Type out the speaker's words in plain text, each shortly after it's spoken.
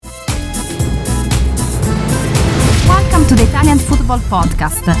Football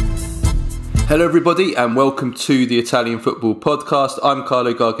Podcast. Hello everybody and welcome to the Italian Football Podcast. I'm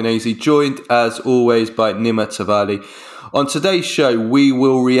Carlo Garganese, joined as always by Nima Tavali. On today's show, we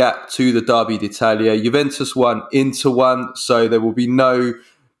will react to the Derby d'Italia. Juventus won, Inter won, so there will be no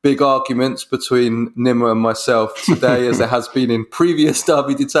big arguments between Nima and myself today as there has been in previous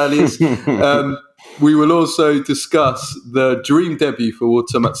Derby d'Italias. We will also discuss the dream debut for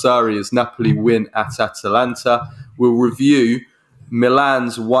Walter Mazzarri as Napoli win at Atalanta. We'll review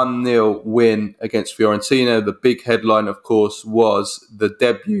Milan's 1-0 win against Fiorentina. The big headline, of course, was the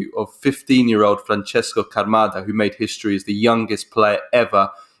debut of 15-year-old Francesco Camarda, who made history as the youngest player ever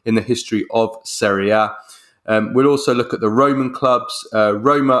in the history of Serie A. We'll also look at the Roman clubs.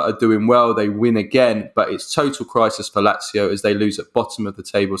 Roma are doing well. They win again, but it's total crisis for Lazio as they lose at bottom of the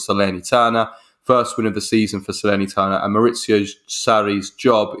table Salernitana. First win of the season for Salernitana, and Maurizio Sarri's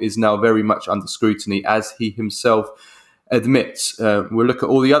job is now very much under scrutiny, as he himself admits. We'll look at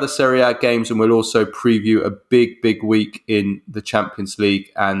all the other Serie A games, and we'll also preview a big week in the Champions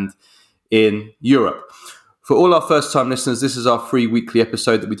League and in Europe. For all our first-time listeners, this is our free weekly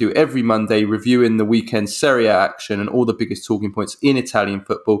episode that we do every Monday, reviewing the weekend Serie A action and all the biggest talking points in Italian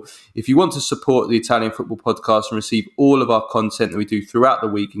football. If you want to support the Italian Football Podcast and receive all of our content that we do throughout the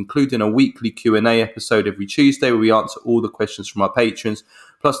week, including a weekly Q&A episode every Tuesday where we answer all the questions from our patrons,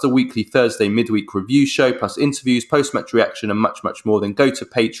 plus the weekly Thursday midweek review show, plus interviews, post-match reaction, and much more, then go to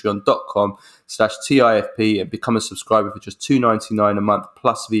patreon.com/TIFP and become a subscriber for just $2.99 a month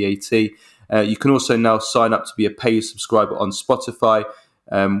plus VAT. You can also now sign up to be a paid subscriber on Spotify.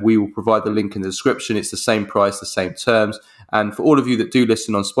 We will provide the link in the description. It's the same price, the same terms. And for all of you that do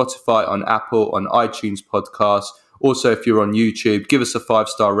listen on Spotify, on Apple, on iTunes podcasts, also if you're on YouTube, give us a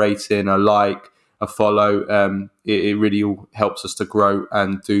 5-star rating, a like, a follow. It really all helps us to grow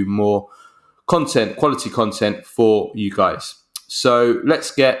and do more content, quality content for you guys. So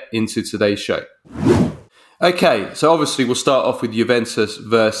let's get into today's show. Okay, so obviously we'll start off with Juventus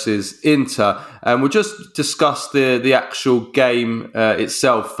versus Inter, and we'll just discuss the actual game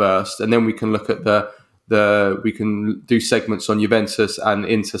itself first, and then we can look at we can do segments on Juventus and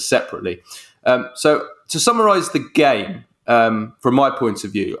Inter separately. So to summarise the game, from my point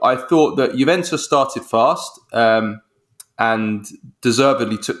of view, I thought that Juventus started fast and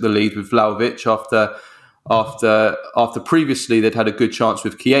deservedly took the lead with Vlahovic after previously they'd had a good chance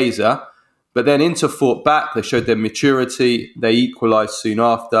with Chiesa. But then Inter fought back. They showed their maturity. They equalised soon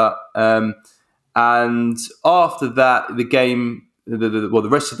after. And after that, the game, the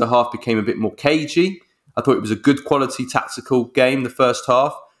rest of the half became a bit more cagey. I thought it was a good quality tactical game, the first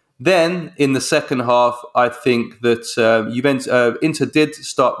half. Then in the second half, I think that Inter did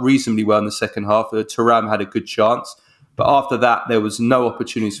start reasonably well in the second half. Thuram had a good chance. But after that, there was no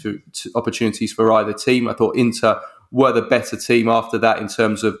opportunities for either team. I thought Inter were the better team after that in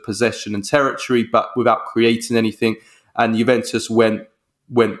terms of possession and territory, but without creating anything. And Juventus went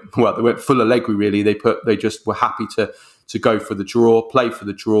full Allegri, really. They just were happy to go for the draw, play for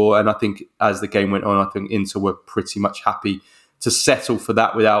the draw. And I think as the game went on, I think Inter were pretty much happy to settle for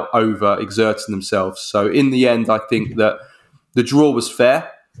that without over-exerting themselves. So in the end, I think that the draw was fair.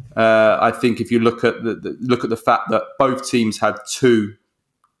 I think if you look at the fact that both teams had two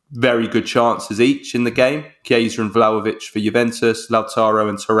very good chances each in the game. Chiesa and Vlahovic for Juventus, Lautaro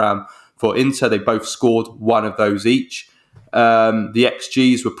and Thuram for Inter. They both scored one of those each. The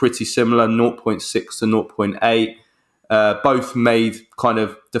XGs were pretty similar, 0.6 to 0.8. Both made kind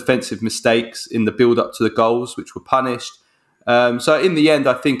of defensive mistakes in the build-up to the goals, which were punished. So in the end,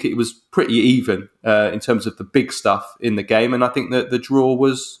 I think it was pretty even in terms of the big stuff in the game. And I think that the draw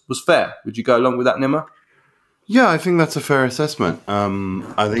was fair. Would you go along with that, Nima? Yeah, I think that's a fair assessment.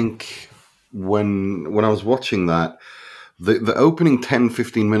 I think when I was watching that, the opening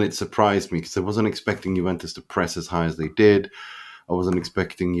 10-15 minutes surprised me because I wasn't expecting Juventus to press as high as they did. I wasn't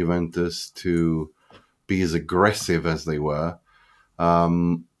expecting Juventus to be as aggressive as they were.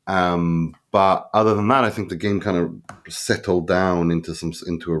 But other than that, I think the game kind of settled down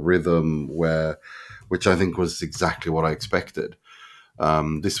into a rhythm which I think was exactly what I expected.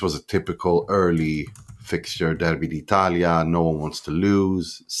 This was a typical early fixture, Derby d'Italia. No one wants to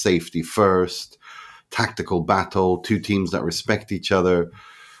lose. Safety first. Tactical battle. Two teams that respect each other.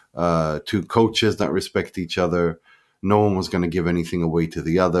 Two coaches that respect each other. No one was going to give anything away to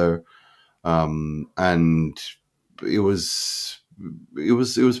the other. And it was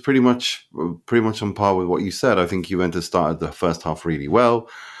pretty much on par with what you said. I think Juventus started the first half really well.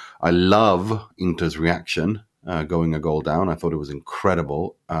 I love Inter's reaction. Going a goal down. I thought it was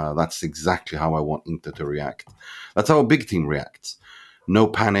incredible. That's exactly how I want Inter to react. That's how a big team reacts. No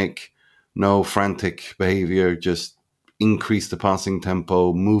panic, no frantic behavior, just increase the passing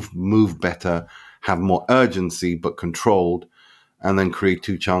tempo, move better, have more urgency but controlled, and then create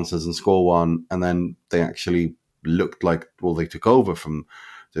 2 chances and score one. And then they actually looked like, well, they took over from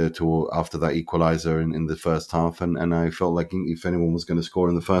to after that equalizer in the first half, and I felt like if anyone was going to score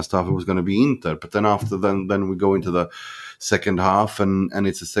in the first half, it was going to be Inter. But then then we go into the second half, and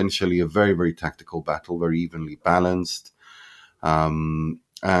it's essentially a very, very tactical battle, very evenly balanced. And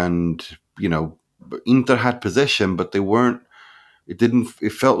Inter had possession, but they weren't.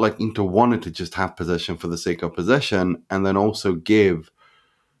 It felt like Inter wanted to just have possession for the sake of possession, and then also give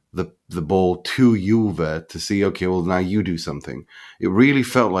the ball to Juve to see, okay, well, now you do something. It really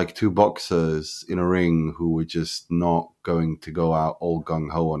felt like 2 boxers in a ring who were just not going to go out all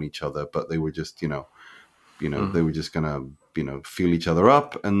gung-ho on each other, but they were just, they were just going to, feel each other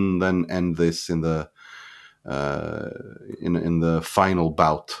up and then end this in the final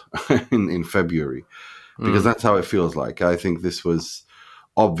bout in February. Because that's how it feels like. I think this was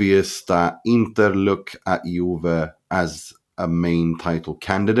obvious that Inter look at Juve as a main title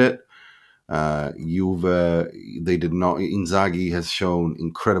candidate. Juve, they did not. Inzaghi has shown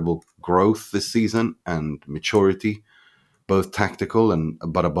incredible growth this season and maturity, both tactical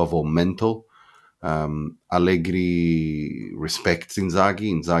but above all mental. Allegri respects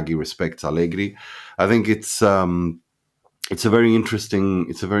Inzaghi. Inzaghi respects Allegri. I think it's a very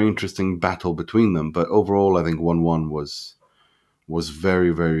interesting battle between them. But overall, I think 1-1 was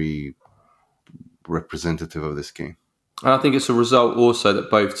very, very representative of this game. And I think it's a result also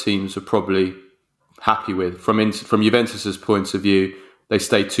that both teams are probably happy with. From Juventus's point of view, they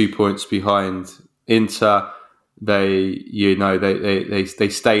stay 2 points behind Inter. They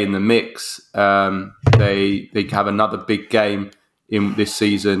stay in the mix. They have another big game in this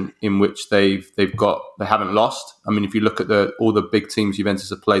season in which they haven't lost. I mean, if you look at all the big teams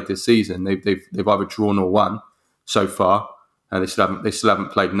Juventus have played this season, they've either drawn or won so far, and they still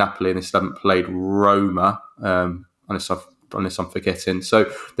haven't played Napoli and they still haven't played Roma, unless I'm forgetting. So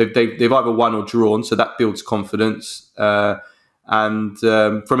they've either won or drawn, so that builds confidence. And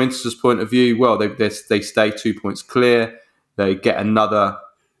from Inter's point of view, well, they stay 2 points clear. They get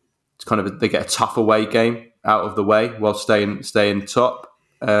they get a tough away game out of the way while staying top.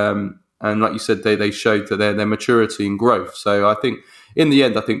 And like you said, they showed that their maturity and growth. So I think in the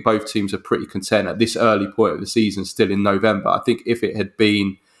end, I think both teams are pretty content at this early point of the season, still in November. I think if it had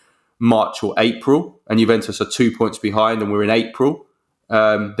been March or April and Juventus are 2 points behind and we're in April,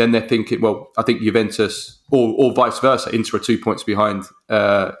 then they're thinking, well, I think Juventus or vice versa, Inter are 2 points behind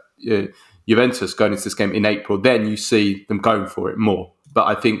Juventus going into this game in April. Then you see them going for it more. But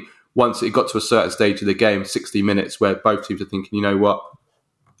I think once it got to a certain stage of the game, 60 minutes, where both teams are thinking, you know what,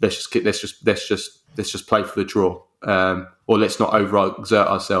 let's just play for the draw, or let's not overexert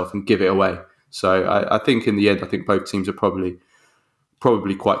ourselves and give it away. So I think in the end, I think both teams are probably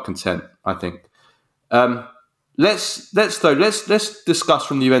quite content. I think. Let's discuss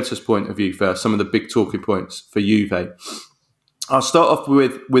from the Juventus point of view first some of the big talking points for Juve. I'll start off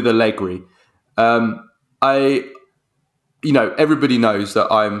with Allegri. Everybody knows that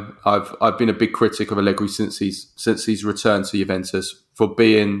I've been a big critic of Allegri since he's returned to Juventus for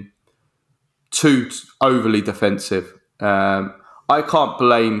being too overly defensive. I can't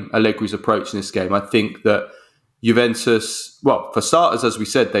blame Allegri's approach in this game. I think that Juventus, well, for starters, as we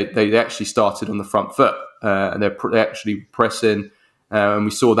said, they actually started on the front foot and they're actually pressing. And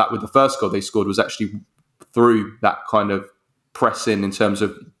we saw that with the first goal they scored was actually through that kind of pressing in terms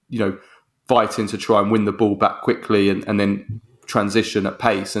of, fighting to try and win the ball back quickly and then transition at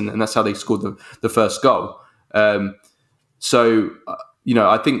pace. And that's how they scored the first goal. I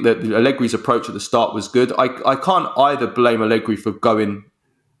think that Allegri's approach at the start was good. I can't either blame Allegri for going...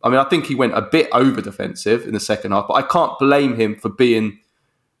 I mean, I think he went a bit over defensive in the second half, but I can't blame him for being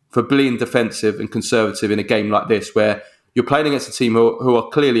defensive and conservative in a game like this, where you're playing against a team who are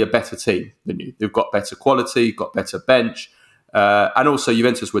clearly a better team than you. They've got better quality, got better bench, and also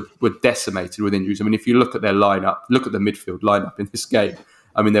Juventus were decimated with injuries. I mean, if you look at their lineup, look at the midfield lineup in this game.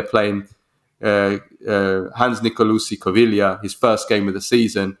 I mean, they're playing Hans Nicolosi Coviglia, his first game of the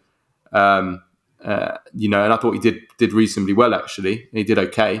season. And I thought he did reasonably well, actually. He did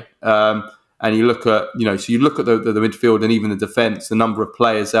okay. And you look at, so you look at the midfield and even the defence, the number of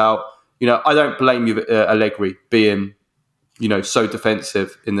players out. I don't blame you, Allegri, being, so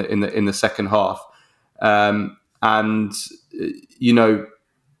defensive in the second half.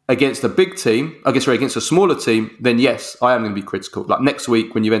 Against a big team, against a smaller team, then yes, I am going to be critical. Like next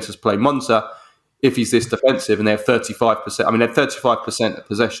week when Juventus play Monza, if he's this defensive and they have 35%, I mean, they have 35% of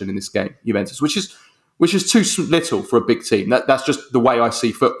possession in this game, Juventus, which is which is too little for a big team. That's just the way I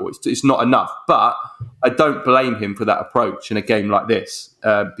see football. It's not enough. But I don't blame him for that approach in a game like this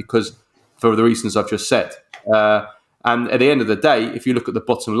because for the reasons I've just said. And at the end of the day, if you look at the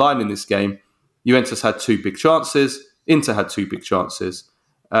bottom line in this game, Juventus had 2 big chances. Inter had 2 big chances.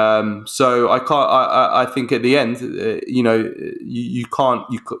 So I can't. I think at the end, you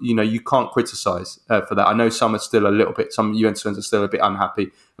can't criticise for that. I know some Juventus fans are still a bit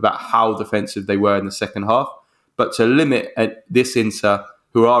unhappy about how defensive they were in the second half. But to limit this Inter,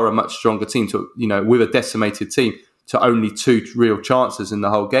 who are a much stronger team, with a decimated team, to only 2 real chances in the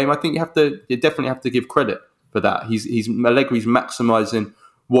whole game, I think you definitely have to give credit for that. Allegri's maximising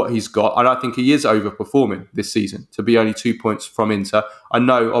what he's got, and I think he is overperforming this season to be only 2 points from Inter. I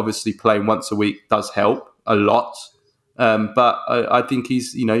know, obviously, playing once a week does help a lot, but I think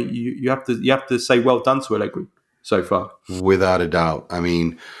he's, you have to say well done to Allegri so far, without a doubt. I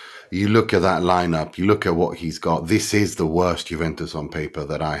mean, you look at that lineup, you look at what he's got. This is the worst Juventus on paper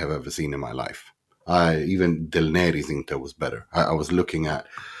that I have ever seen in my life. Even Del Neri's Inter was better. I was looking at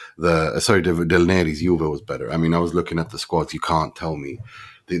Del Neri's Juve was better. I mean, I was looking at the squads. You can't tell me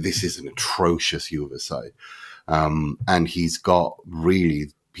this is an atrocious Juve side. And he's got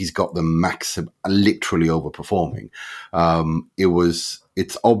the maximum, literally overperforming.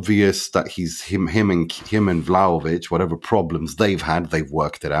 It's obvious that him and Vlahovic, whatever problems they've had, they've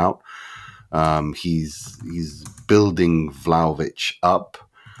worked it out. He's building Vlahovic up.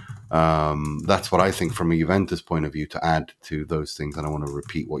 That's what I think from a Juventus point of view, to add to those things. I don't want to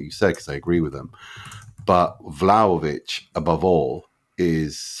repeat what you said because I agree with them. But Vlahovic, above all,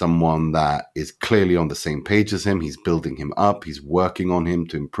 is someone that is clearly on the same page as him. He's building him up. He's working on him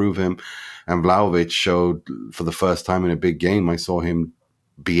to improve him. And Vlahovic showed, for the first time in a big game, I saw him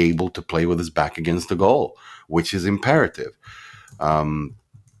be able to play with his back against the goal, which is imperative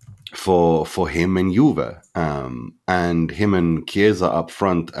for him and Juve. And him and Chiesa up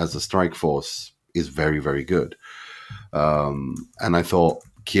front as a strike force is very, very good. And I thought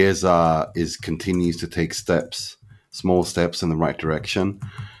Chiesa continues to take small steps in the right direction.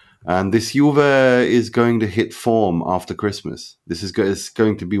 And this Juve is going to hit form after Christmas. This is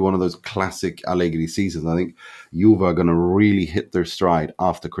going to be one of those classic Allegri seasons. I think Juve are going to really hit their stride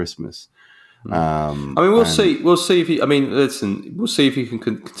after Christmas. We'll see. We'll see if he. We'll see if he can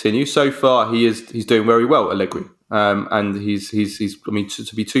continue. So far, he's doing very well, Allegri. And he's.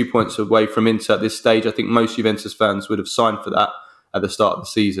 To be 2 points away from Inter at this stage, I think most Juventus fans would have signed for that at the start of the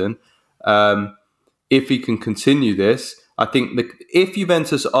season. If he can continue this, I think if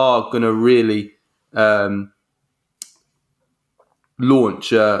Juventus are going to really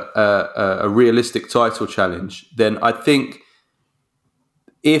launch a realistic title challenge, then I think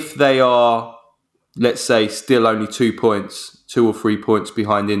if they are, let's say, still only 2 or 3 points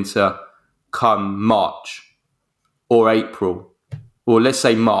behind Inter come March or April, or let's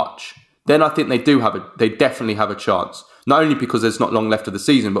say March, then I think they definitely have a chance. Not only because there's not long left of the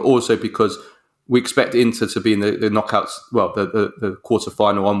season, but also because we expect Inter to be in the knockouts, the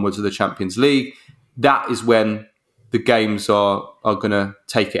quarter-final onwards of the Champions League. That is when the games are going to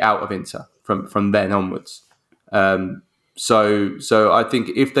take it out of Inter from then onwards. So I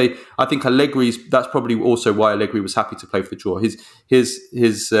think I think Allegri's. That's probably also why Allegri was happy to play for the draw.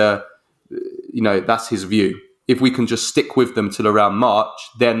 That's his view. If we can just stick with them till around March,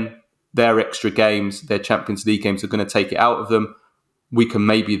 then their extra games, their Champions League games, are going to take it out of them. We can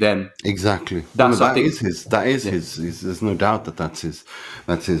maybe then exactly. That is his. There's no doubt that's his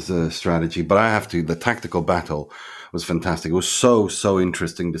strategy. But the tactical battle was fantastic. It was so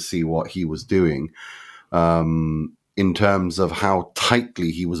interesting to see what he was doing in terms of how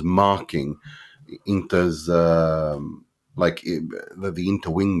tightly he was marking Inter's the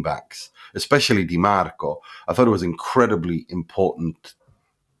Inter wing backs, especially Di Marco. I thought it was incredibly important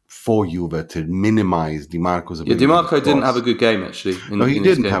for Juve to minimize Di Marco's ability. Di Marco didn't have a good game, actually. He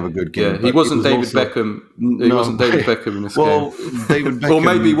didn't have a good game. Yeah, he wasn't David Beckham. He wasn't David Beckham in this game. David Beckham, or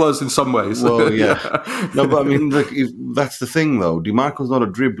maybe he was in some ways. Well, yeah. No, but I mean, look, that's the thing, though. Di Marco's not a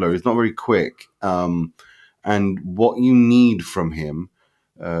dribbler. He's not very quick. And what you need from him,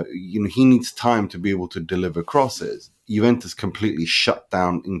 he needs time to be able to deliver crosses. Juventus completely shut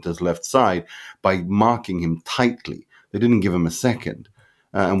down Inter's left side by marking him tightly. They didn't give him a second.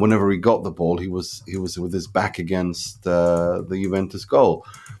 And whenever he got the ball, he was with his back against the Juventus goal.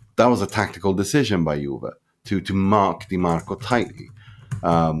 That was a tactical decision by Juve to mark Di Marco tightly,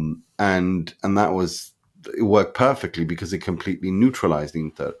 and it worked perfectly because it completely neutralized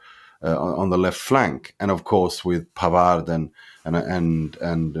Inter on the left flank. And of course, with Pavard and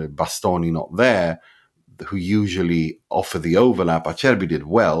Bastoni not there, who usually offer the overlap. Acerbi did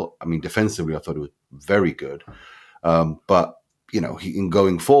well. I mean, defensively, I thought it was very good. But in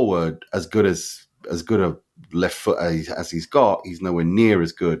going forward, as good a left foot as he's got, he's nowhere near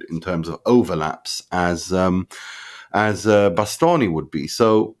as good in terms of overlaps as Bastoni would be.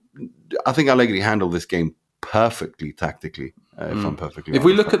 So I think Allegri handled this game perfectly tactically. If I'm perfectly If honest.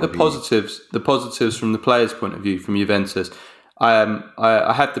 we look at the positives from the players' point of view, from Juventus,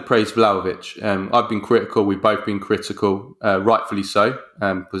 I have to praise Vlahovic. I've been critical. We've both been critical, rightfully so,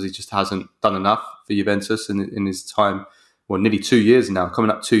 because he just hasn't done enough for Juventus in his time. Well, nearly 2 years now,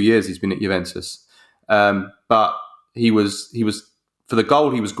 coming up 2 years, he's been at Juventus. But he was for the goal.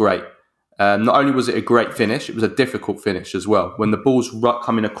 He was great. Not only was it a great finish, it was a difficult finish as well. When the ball's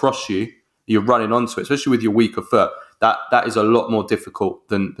coming across you, you're running onto it, especially with your weaker foot. That is a lot more difficult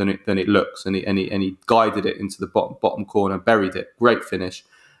than it looks, and he guided it into the bottom corner, buried it. Great finish,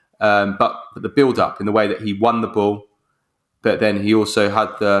 but the build up in the way that he won the ball, but then he also had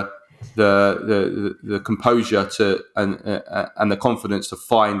the composure to and the confidence to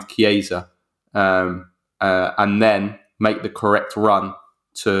find Chiesa, and then make the correct run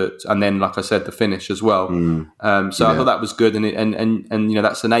and then, like I said, the finish as well. I thought that was good, and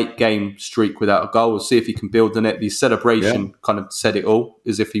that's an 8-game streak without a goal. We'll see if he can build on it. The celebration kind of said it all,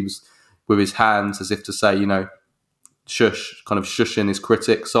 as if he was with his hands, as if to say, shush, kind of shushing his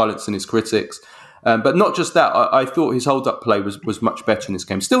critics, silencing his critics. But not just that. I thought his hold-up play was much better in this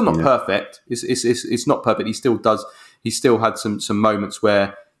game. Still not perfect. It's not perfect. He still had some moments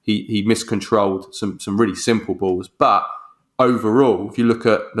where he miscontrolled some really simple balls, but overall, if you look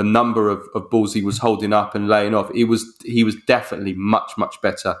at the number of balls he was holding up and laying off, he was definitely much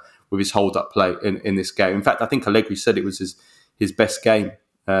better with his hold up play in this game. In fact, I think Allegri said it was his best game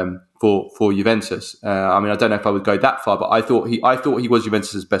for Juventus. I don't know if I would go that far, but I thought he was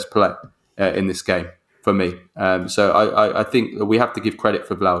Juventus' best player in this game for me. So I think we have to give credit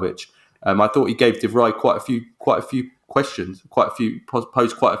for Vlahovic. I thought he gave De Vrij quite a few questions,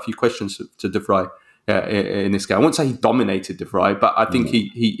 posed quite a few questions to De Vrij. In this game, I won't say he dominated De Vrij, but I think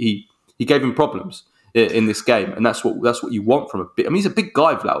he gave him problems in this game, and that's what you want from a bit. He's a big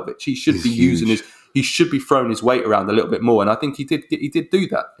guy, Vlahovic. He should he should be throwing his weight around a little bit more, and I think he did do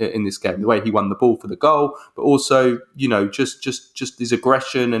that in this game. The way he won the ball for the goal, but also just his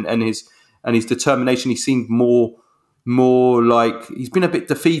aggression and his determination. He seemed more like he's been a bit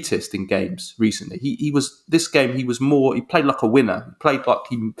defeatist in games recently. He played like a winner. He played like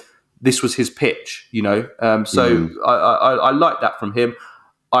this was his pitch, So I like that from him.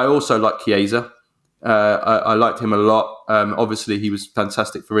 I also like Chiesa. I liked him a lot. Obviously, he was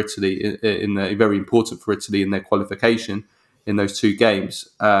fantastic for Italy, very important for Italy in their qualification in those 2 games.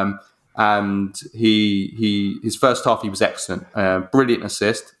 And his first half, he was excellent. Brilliant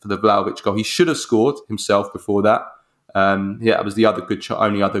assist for the Vlahovic goal. He should have scored himself before that. That was the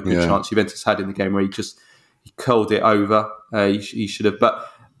only other good chance Juventus had in the game, where he curled it over. He should have, but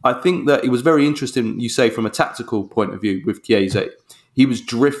I think that it was very interesting, you say, from a tactical point of view with Chiesa. He was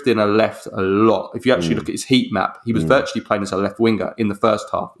drifting left a lot. If you actually look at his heat map, he was virtually playing as a left winger in the first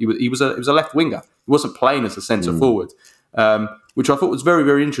half. He was a left winger. He wasn't playing as a centre forward, which I thought was very,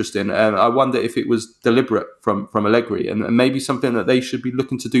 very interesting. And I wonder if it was deliberate from Allegri, and maybe something that they should be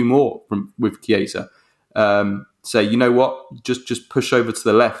looking to do more with Chiesa. Say, you know what, just push over to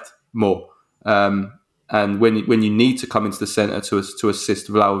the left more. And when you need to come into the centre to assist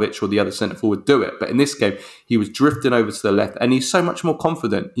Vlahovic or the other centre forward, do it. But in this game, he was drifting over to the left, and he's so much more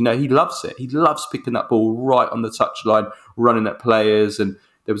confident. He loves it. He loves picking that ball right on the touchline, running at players. And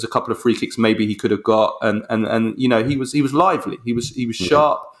there was a couple of free kicks maybe he could have got, and he was lively. He was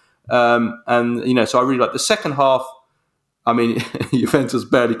sharp, so I really liked the second half. Juventus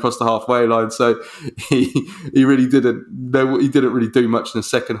barely crossed the halfway line, so he really didn't really do much in the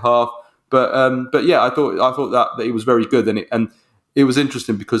second half. But yeah, I thought that he was very good, and it was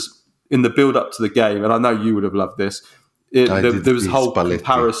interesting because in the build up to the game, and I know you would have loved this. There was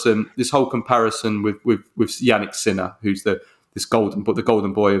this whole comparison with Yannick Sinner, who's the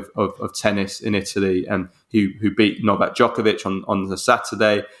golden boy of tennis in Italy, and who beat Novak Djokovic on the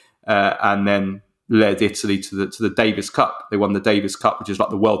Saturday, and then led Italy to the Davis Cup. They won the Davis Cup, which is like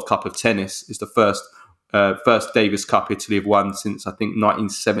the World Cup of tennis. It's the first Davis Cup Italy have won since, I think,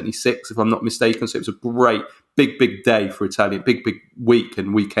 1976, if I'm not mistaken. So it was a great, big day for Italian, big week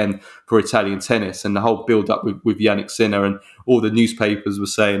and weekend for Italian tennis. And the whole build-up with Yannick Sinner, and all the newspapers were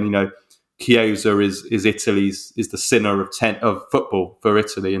saying, Chiesa is the Sinner of football for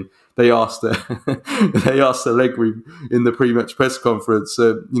Italy. And they asked Allegri in the pre-match press conference,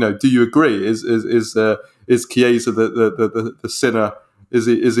 do you agree? Is Chiesa the Sinner Is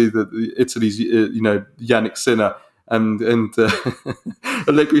he Italy's Yannick Sinner? And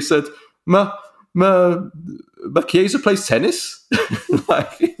Allegri said, "Ma Chiesa plays tennis."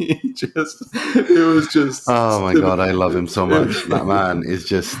 Like it was just. Oh my God, I love him so much. That man is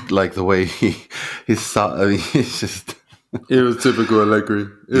just like the way he's just. It was typical Allegri.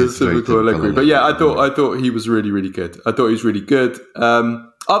 But yeah, I thought he was really, really good. I thought he was really good.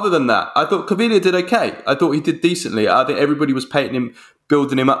 Other than that, I thought Caviglia did okay. I thought he did decently. I think everybody was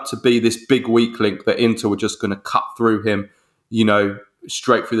building him up to be this big weak link that Inter were just going to cut through him,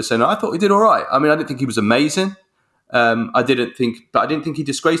 straight through the centre. I thought he did all right. I mean, I didn't think he was amazing. I didn't think he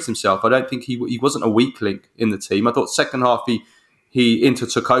disgraced himself. I don't think he wasn't a weak link in the team. I thought second half he Inter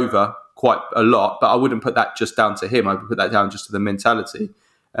took over quite a lot, but I wouldn't put that just down to him. I would put that down just to the mentality.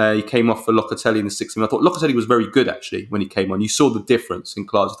 He came off for Locatelli in the 60th minute. I thought Locatelli was very good, actually, when he came on. You saw the difference in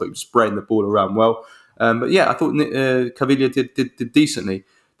class. I thought he was spraying the ball around well. But yeah, I thought Caviglia did decently.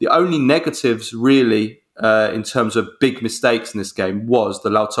 The only negatives, really, in terms of big mistakes in this game was the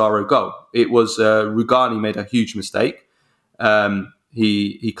Lautaro goal. It was Rugani made a huge mistake.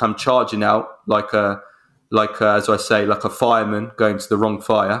 He come charging out like a fireman going to the wrong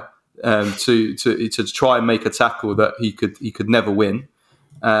fire to try and make a tackle that he could never win.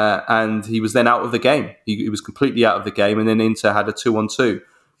 And he was then out of the game. He was completely out of the game, and then Inter had a 2-on-2,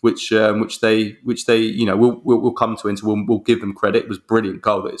 which they we'll come to Inter. We'll give them credit. It was a brilliant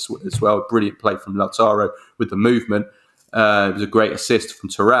goal as well. Brilliant play from Lautaro with the movement. It was a great assist from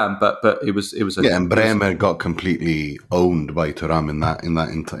Thuram, but it was and Bremer got completely owned by Thuram in that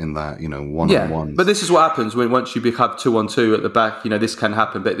 1-on-1. But this is what happens once you become 2-on-2 at the back. This can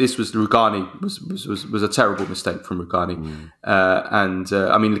happen. But this was Rugani was a terrible mistake from Rugani,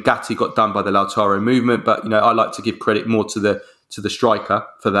 I mean Gatti got done by the Lautaro movement, but I like to give credit more to the striker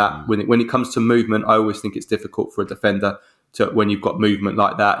for that. When it comes to movement, I always think it's difficult for a defender. When you've got movement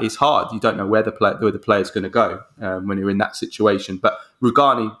like that, it's hard. You don't know where the player's going to go when you're in that situation. But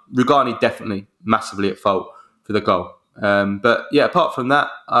Rugani definitely massively at fault for the goal. But yeah, apart from that,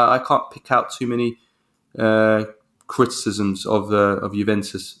 I can't pick out too many criticisms of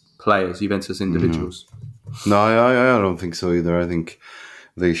Juventus players, Juventus individuals. No, I don't think so either. I think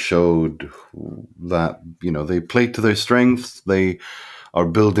they showed that they played to their strengths. They are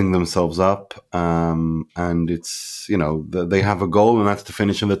building themselves up, and it's they have a goal, and that's to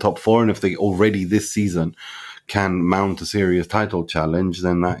finish in the top 4. And if they already this season can mount a serious title challenge,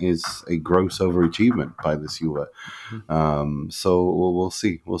 then that is a gross overachievement by this Juve. So we'll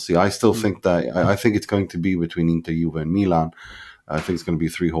see. I still think that I think it's going to be between Inter, Juve, and Milan. I think it's going to be a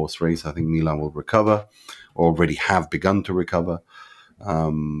 3-horse race. I think Milan will recover, or already have begun to recover.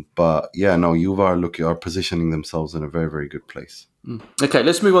 But yeah, no, Juve are positioning themselves in a very, very good place. Okay,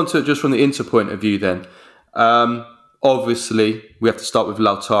 let's move on to just from the Inter point of view then. Obviously, we have to start with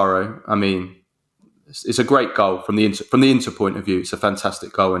Lautaro. I mean, it's a great goal from the Inter point of view. It's a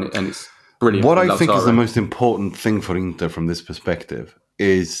fantastic goal, and it's brilliant. What I think is the most important thing for Inter from this perspective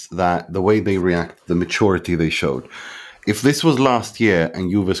is that the way they react, the maturity they showed. If this was last year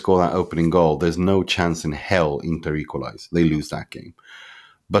and Juve score that opening goal, there's no chance in hell Inter equalize. They lose that game.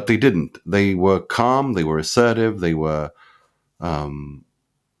 But they didn't. They were calm. They were assertive. They were.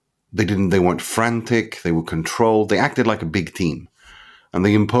 They weren't frantic. They were controlled. They acted like a big team, and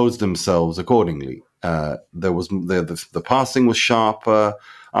they imposed themselves accordingly. The passing was sharper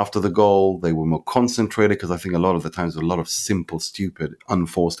after the goal. They were more concentrated because I think a lot of the times there were a lot of simple, stupid,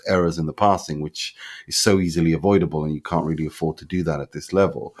 unforced errors in the passing, which is so easily avoidable, and you can't really afford to do that at this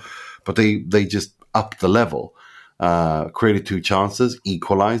level. But they just upped the level, created 2 chances,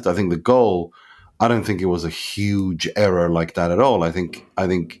 equalized. I think the goal. I don't think it was a huge error like that at all. I think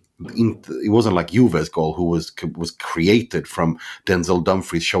it wasn't like Juve's goal, who was created from Denzel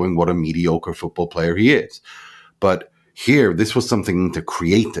Dumfries showing what a mediocre football player he is. But here, this was something Inter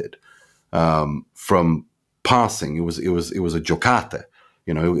created from passing. It was a giocate.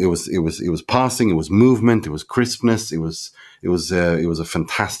 It was passing. It was movement. It was crispness. It was a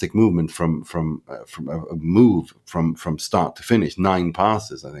fantastic movement from a move from start to finish. 9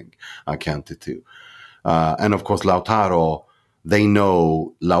 passes, I think I counted to, and of course Lautaro. They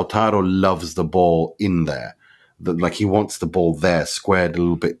know Lautaro loves the ball in there. Like he wants the ball there, squared a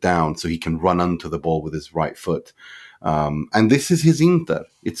little bit down, so he can run onto the ball with his right foot. And this is his Inter.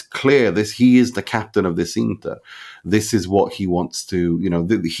 It's clear he is the captain of this Inter. This is what he wants to,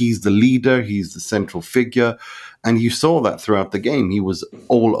 he's the leader, he's the central figure. And you saw that throughout the game. He was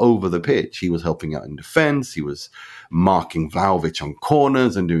all over the pitch. He was helping out in defense. He was marking Vlahovic on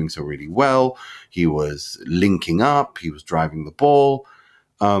corners and doing so really well. He was linking up. He was driving the ball.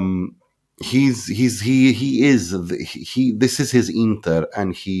 This is his Inter,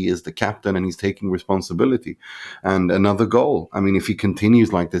 and he is the captain, and he's taking responsibility. And another goal. I mean, if he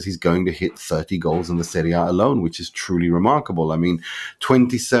continues like this, he's going to hit 30 goals in the Serie A alone, which is truly remarkable. I mean,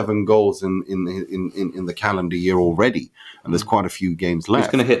 27 goals in the calendar year already, and there's quite a few games left.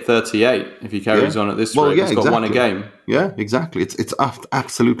 He's going to hit 38 if he carries on at this rate. He's got one a game. Yeah, exactly. It's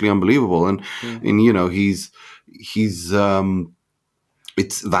absolutely unbelievable, and you know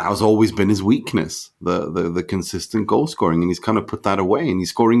that has always been his weakness, the consistent goal scoring, and he's kind of put that away, and he's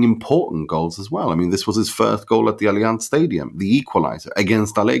scoring important goals as well. I mean, this was his first goal at the Allianz Stadium, the equalizer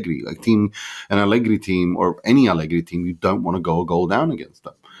against Allegri, an Allegri team, or any Allegri team, you don't want to go a goal down against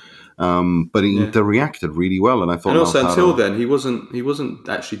them. But Inter reacted really well, and I thought. And also, until then, he wasn't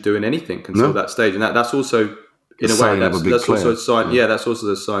actually doing anything until that stage, and that's also in a way that's also a sign. Yeah, that's also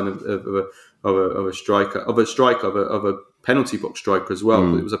the sign of a striker, of a penalty box striker as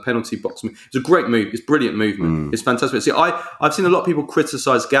well. It was a penalty box. It's a great move. It's brilliant movement. It's fantastic. See, I've seen a lot of people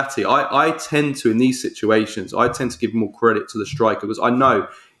criticise Gatti. I tend to, in these situations, give more credit to the striker, because I know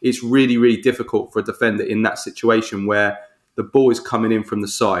it's really, really difficult for a defender in that situation where the ball is coming in from the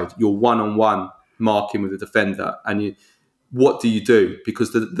side. You're one-on-one marking with the defender, and what do you do?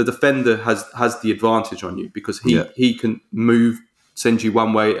 Because the defender has the advantage on you, because he can move, send you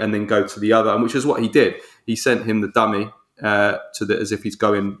one way and then go to the other, and which is what he did. He sent him the dummy as if he's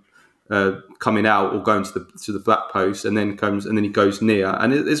coming out or going to the back post, and then he goes near.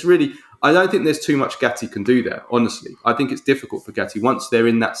 And it's really, I don't think there's too much Gatti can do there. Honestly, I think it's difficult for Gatti once they're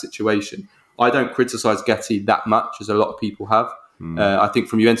in that situation. I don't criticise Gatti that much as a lot of people have. I think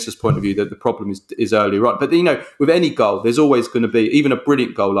from Juventus' point of view, that the problem is earlier on. But with any goal, there's always going to be, even a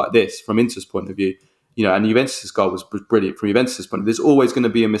brilliant goal like this from Inter's point of view. And Juventus' goal was brilliant from Juventus' point of view. There's always going to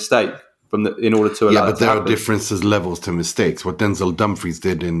be a mistake in order to allow. Yeah, but there are differences, levels to mistakes. What Denzel Dumfries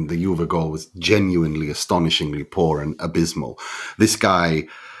did in the Juve goal was genuinely, astonishingly poor and abysmal. This guy,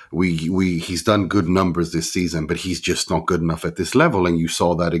 he's done good numbers this season, but he's just not good enough at this level, and you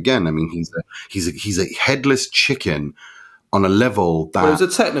saw that again. I mean, he's a headless chicken on a level that... Well, it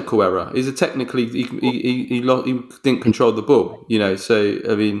was a technical error. He didn't control the ball, so,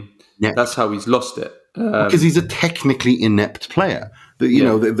 I mean, that's how he's lost it. Because he's a technically inept player. He's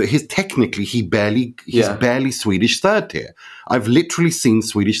barely Swedish third tier. I've literally seen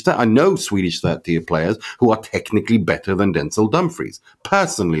I know Swedish third tier players who are technically better than Denzel Dumfries.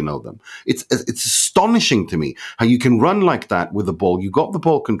 Personally know them. It's astonishing to me how you can run like that with the ball. You got the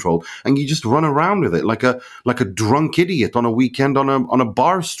ball controlled and you just run around with it like a drunk idiot on a weekend on a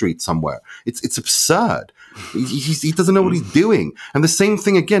bar street somewhere. It's absurd. He doesn't know what he's doing. And the same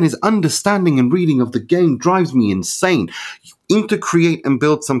thing again, his understanding and reading of the game drives me insane. Inter create and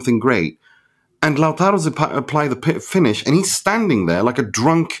build something great, and Lautaro's apply the finish, and he's standing there like a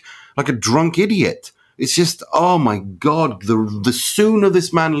drunk idiot. It's just, oh my God! The sooner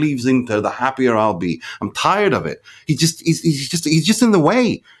this man leaves Inter, the happier I'll be. I'm tired of it. He's just in the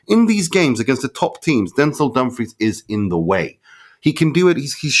way in these games against the top teams. Denzel Dumfries is in the way. He can do it.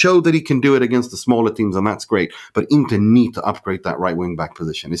 He showed that he can do it against the smaller teams, and that's great. But Inter need to upgrade that right wing back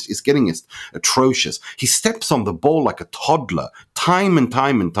position. It's getting atrocious. He steps on the ball like a toddler, time and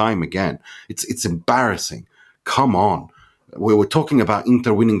time and time again. It's embarrassing. Come on. We're talking about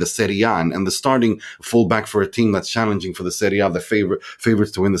Inter winning the Serie A, and the starting fullback for a team that's challenging for the Serie A, the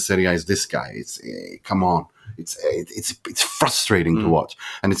favorites to win the Serie A is this guy. Come on. It's frustrating to watch,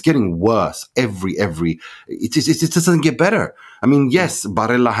 and it's getting worse it just doesn't get better. I mean, yes,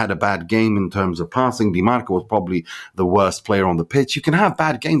 Barella had a bad game in terms of passing. Di Marco was probably the worst player on the pitch. You can have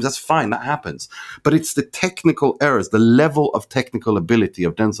bad games, that's fine, that happens. But it's the technical errors, the level of technical ability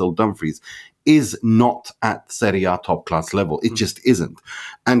of Denzel Dumfries is not at Serie A top class level. It just isn't.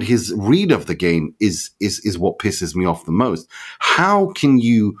 And his read of the game is what pisses me off the most. How can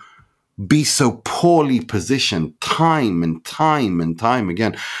you be so poorly positioned time and time and time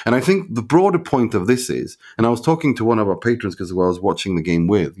again? And I think the broader point of this is, and I was talking to one of our patrons because I was watching the game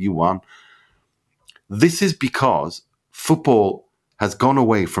with you, Juan, this is because football has gone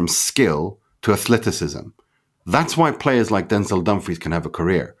away from skill to athleticism. That's why players like Denzel Dumfries can have a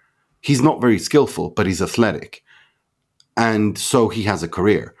career. He's not very skillful, but he's athletic. And so he has a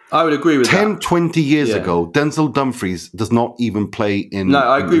career. I would agree with 10, 20 years ago, Denzel Dumfries does not even play in... No,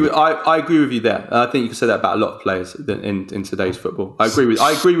 I agree with you there. I think you can say that about a lot of players in today's football. I agree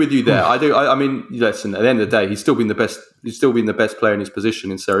with you there. I do. I mean, listen, at the end of the day, he's still been the best player in his position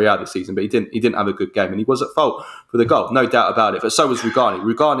in Serie A this season, but he didn't have a good game, and he was at fault for the goal, no doubt about it. But so was Rugani.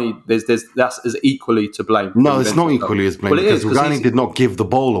 Rugani, that's as equally to blame. No, it's not equally as blame, because Rugani did not give the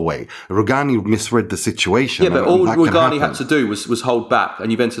ball away. Rugani misread the situation. Yeah, but all Rugani had to do was hold back,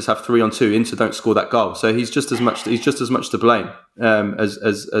 and Juventus Juventus have 3-on-2. Inter don't score that goal, so he's just as much to blame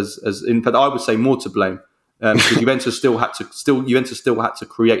as in fact I would say more to blame because Juventus still had to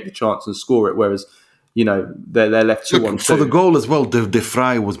create the chance and score it, whereas they're left 2-on-2. For the goal as well, De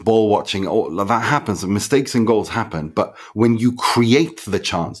Vrij was ball watching. That happens. Mistakes in goals happen. But when you create the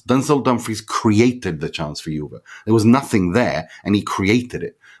chance, Denzel Dumfries created the chance for Juve. There was nothing there, and he created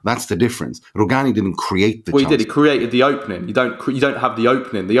it. That's the difference. Rugani didn't create the chance. Well, he did. He created the opening. You don't have the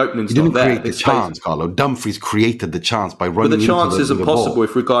opening. The opening's not there. He didn't create the chance, Carlo. Dumfries created the chance by running into the ball. But the chance isn't possible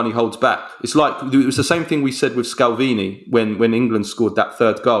if Rugani holds back. It's like it was the same thing we said with Scalvini when England scored that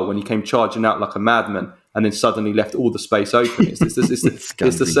third goal, when he came charging out like a madman and then suddenly left all the space open. It's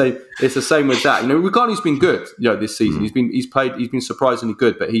the same. It's the same with that. Rugani's been good. This season he's been surprisingly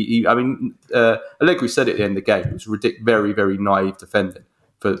good. But Allegri said it at the end of the game. It was ridiculous, very very naive defending.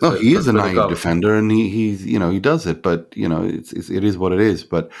 He is a naive defender, and he does it. But it is what it is.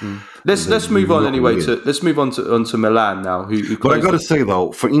 But let's move on anyway. Let's move on to Milan now. But I got to say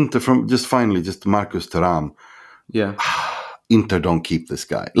though, for Inter, just Marcus Thuram. Yeah, Inter don't keep this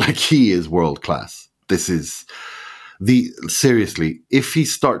guy. Like, he is world class. This is seriously. If he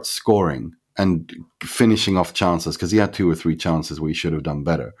starts scoring and finishing off chances, because he had 2 or 3 chances where he should have done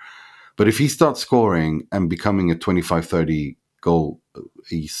better. But if he starts scoring and becoming a 25-30 goal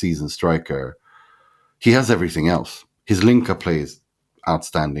a season striker, he has everything else. His link-up play is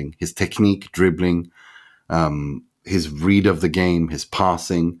outstanding. His technique, dribbling, his read of the game, his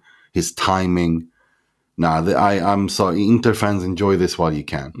passing, his timing. I'm sorry, Inter fans, enjoy this while you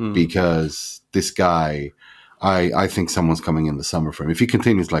can, because this guy, I think someone's coming in the summer for him. If he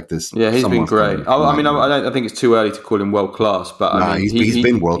continues like this, he's been great. I think it's too early to call him world class, but he's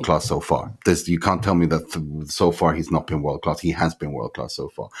been world class so far. You can't tell me that so far he's not been world class. He has been world class so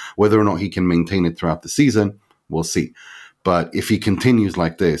far. Whether or not he can maintain it throughout the season, we'll see. But if he continues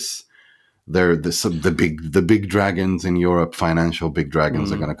like this, the big dragons in Europe, financial big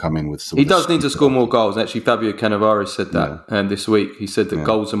dragons, are going to come in with. He does need to score more goals. Actually, Fabio Cannavaro said that this week. He said that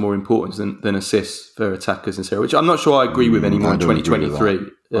goals are more important than assists for attackers in Serie A, which I'm not sure I agree with anymore in 2023.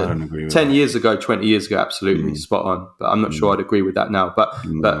 I don't agree with 10 that. years ago, 20 years ago, absolutely spot on. But I'm not sure I'd agree with that now.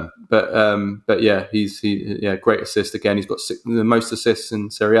 But yeah, he's great assist again. He's got the most assists in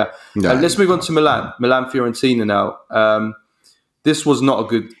Serie A. Let's move on to Milan. Fiorentina now. This was not a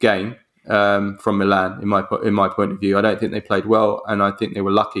good game. From Milan, in my point of view, I don't think they played well, and I think they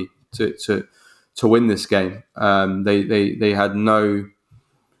were lucky to win this game. They had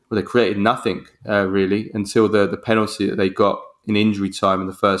they created nothing really until the penalty that they got in injury time in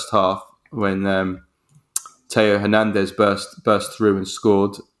the first half, when Teo Hernandez burst through and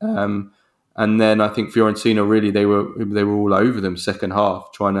scored, and then I think Fiorentina really they were all over them second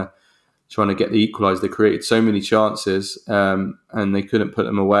half, trying to get the equaliser. They created so many chances and they couldn't put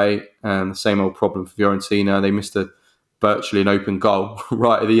them away. The same old problem for Fiorentina. They missed virtually an open goal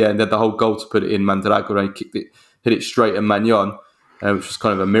right at the end. They had the whole goal to put it in. Mandragora hit it straight at Magnon, which was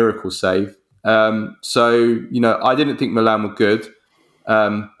kind of a miracle save. So I didn't think Milan were good,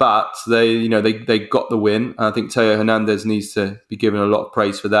 but they got the win. And I think Teo Hernandez needs to be given a lot of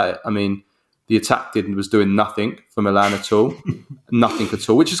praise for that. I mean, the attack was doing nothing for Milan at all, nothing at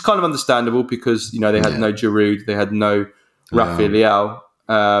all, which is kind of understandable because they had no Giroud, they had no Rafael Leao,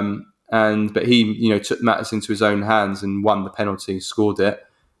 but he took matters into his own hands and won the penalty, scored it,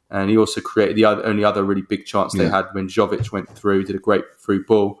 and he also created the only other really big chance they had when Jovic went through, did a great through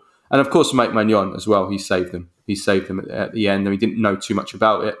ball, and of course Mike Magnon as well. He saved them. He saved them at the end, and we didn't know too much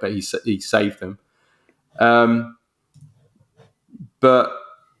about it, but he saved them. But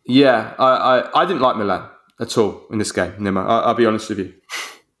yeah, I didn't like Milan at all in this game, Nima. I'll be honest with you.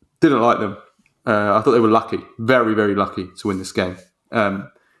 Didn't like them. I thought they were lucky, very, very lucky to win this game.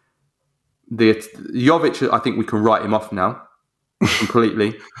 Jovic, I think we can write him off now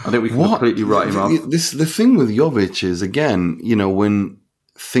completely. I think we can completely write him off. The thing with Jovic is, again, when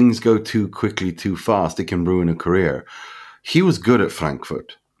things go too quickly, too fast, it can ruin a career. He was good at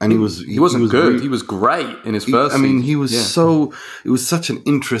Frankfurt. And he wasn't good. He was great in his first season. He was it was such an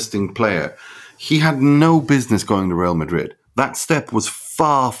interesting player. He had no business going to Real Madrid. That step was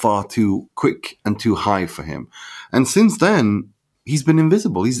far, far too quick and too high for him. And since then, he's been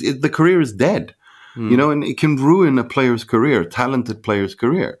invisible. The career is dead. And it can ruin a player's career, talented player's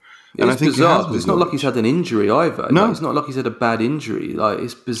career. And I think bizarre. It's not like he's had an injury either. No, it's not like he's had a bad injury. Like,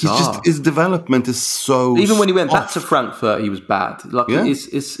 it's bizarre. His development is so. Even when he went back to Frankfurt, he was bad. Like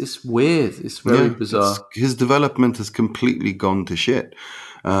it's weird. It's very bizarre. His development has completely gone to shit,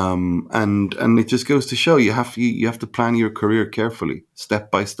 and it just goes to show you have to plan your career carefully, step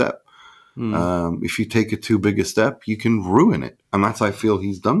by step. If you take it too big a step, you can ruin it. And I feel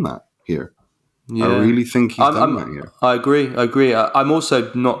he's done that here. Yeah. I really think he's done that here. I agree. I'm also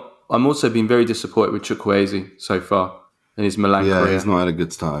been very disappointed with Chukwueze so far in his Milan career. Yeah, he's not had a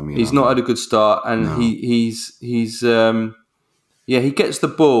good start. He's not had a good start, and he's he gets the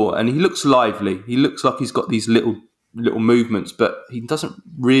ball and he looks lively. He looks like he's got these little movements, but he doesn't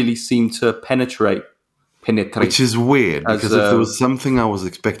really seem to penetrate. Which is weird, because if there was something I was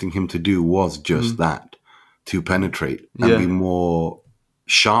expecting him to do, was just that, to penetrate and be more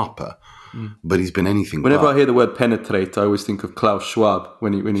sharper. But he's been anything. Whenever I hear the word penetrate, I always think of Klaus Schwab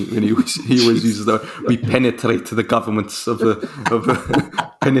when he always uses the we penetrate the governments of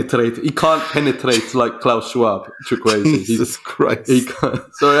penetrate. He can't penetrate like Klaus Schwab. Chukwueze. Jesus Christ! He can't.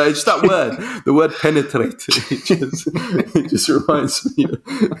 Sorry, it's that word. The word penetrate. It just reminds me.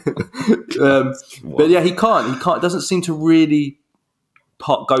 But yeah, he can't. It doesn't seem to really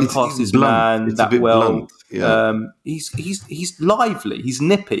go past his blunt. man that well. Blunt. Yeah. He's lively. He's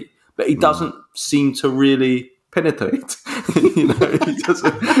nippy. But he doesn't seem to really penetrate. He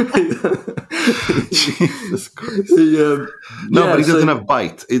doesn't. Jesus Christ. But he doesn't have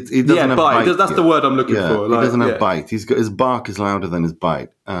bite. He doesn't have bite. That's the word I'm looking for. He doesn't have bite. His bark is louder than his bite.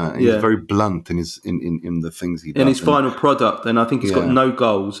 He's very blunt in the things he does. In his final product, and I think he's got no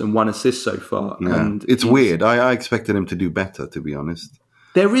goals and 1 assist so far. Yeah. And it's weird. I expected him to do better, to be honest.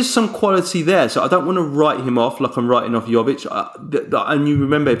 There is some quality there, so I don't want to write him off like I'm writing off Jovic. And you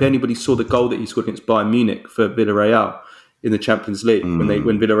remember, if anybody saw the goal that he scored against Bayern Munich for Villarreal in the Champions League,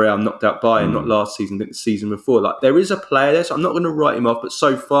 when Villarreal knocked out Bayern, not last season, I think the season before. Like, there is a player there, so I'm not going to write him off. But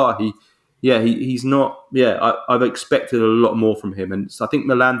so far, he's not. Yeah, I've expected a lot more from him, and I think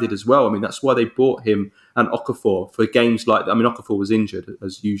Milan did as well. I mean, that's why they bought him and Okafor for games like that. I mean, Okafor was injured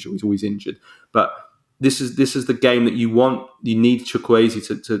as usual; he's always injured, but. This is the game that you want. You need Chukwueze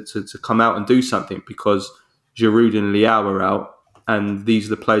to come out and do something, because Giroud and Leao are out, and these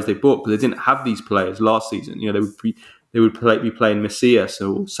are the players they bought, because they didn't have these players last season. They would be playing Messias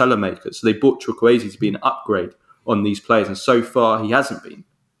or Salamakers, so they bought Chukwueze to be an upgrade on these players, and so far he hasn't been.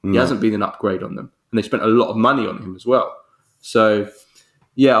 He hasn't been an upgrade on them, and they spent a lot of money on him as well. So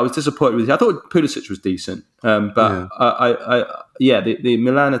yeah, I was disappointed with it. I thought Pulisic was decent, but the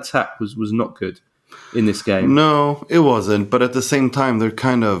Milan attack was not good in this game. No, it wasn't. But at the same time, they've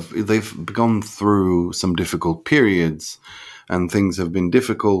gone through some difficult periods, and things have been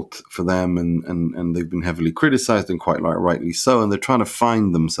difficult for them, and they've been heavily criticized, and quite rightly so. And they're trying to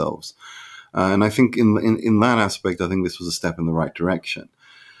find themselves. And I think in that aspect, I think this was a step in the right direction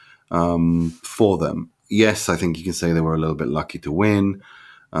for them. Yes, I think you can say they were a little bit lucky to win,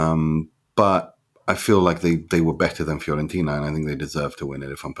 but I feel like they were better than Fiorentina, and I think they deserve to win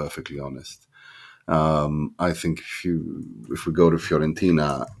it, if I'm perfectly honest. I think if we go to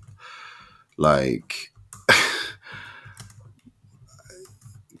Fiorentina, like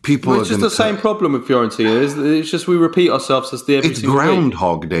people, it's just the same problem with Fiorentina. It's just we repeat ourselves as every single week.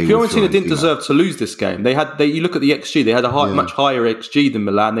 Groundhog Day. Fiorentina didn't deserve to lose this game. You look at the XG; they had a much higher XG than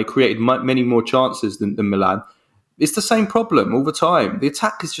Milan. They created many more chances than Milan. It's the same problem all the time. The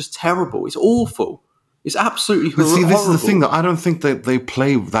attack is just terrible. It's awful. It's absolutely horrible. See, this is the thing, though. I don't think that they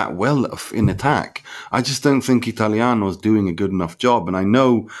play that well in attack. I just don't think Italiano's doing a good enough job. And I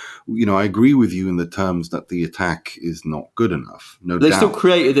know, I agree with you in the terms that the attack is not good enough. No doubt. They still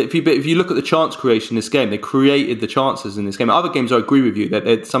created it. If you look at the chance creation in this game, they created the chances in this game. Other games, I agree with you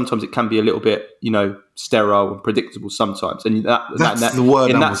that sometimes it can be a little bit, sterile and predictable sometimes. And that's the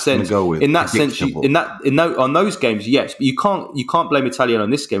word I was going to go with. In that sense, on those games, yes, but you can't blame Italiano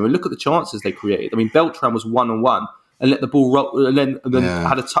on this game. And look at the chances they created. I mean, Beltran was 1-on-1 and let the ball roll, and then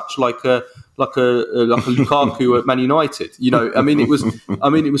had a touch like a Lukaku at Man United.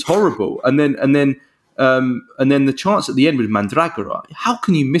 It was horrible. And then the chance at the end with Mandragora. How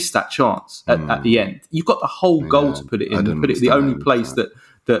can you miss that chance at the end? You've got the whole goal to put it in. Put it the only place that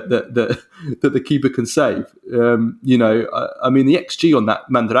the keeper can save. The XG on that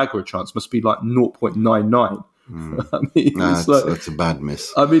Mandragora chance must be like 0.99. That's a bad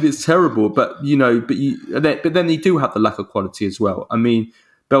miss. I mean, it's terrible, but then you do have the lack of quality as well. I mean,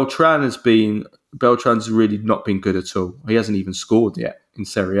 Beltran's really not been good at all. He hasn't even scored yet in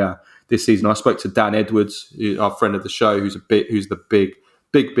Serie A this season. I spoke to Dan Edwards, our friend of the show, who's the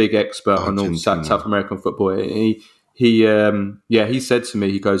big expert on all South American football. And he said to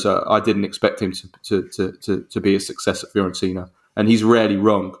me, he goes, I didn't expect him to be a success at Fiorentina. And he's rarely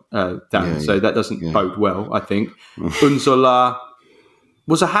wrong, Dan. So that doesn't bode well, I think. Unzola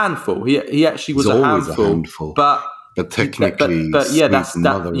was a handful. He actually was a handful. But technically, that's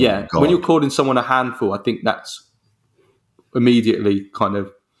that. Yeah, when you're calling someone a handful, I think that's immediately kind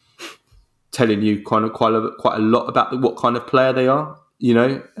of telling you quite a lot about what kind of player they are.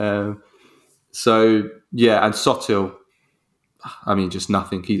 So yeah, and Sotil, I mean, just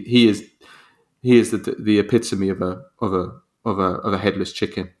nothing. He is the epitome of a headless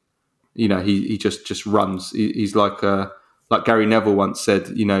chicken. He just runs. He's like Gary Neville once said.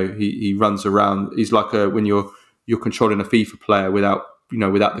 He runs around. He's like when you're controlling a FIFA player without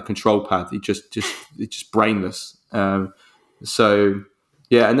the control pad. It's just brainless. So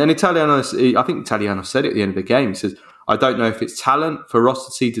yeah, and then Italiano. I think Italiano said it at the end of the game. He says, "I don't know if it's talent,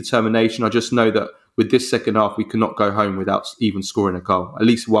 ferocity, determination. I just know that with this second half, we cannot go home without even scoring a goal, at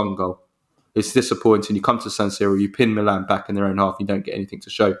least one goal." It's disappointing. You come to San Siro, you pin Milan back in their own half, you don't get anything to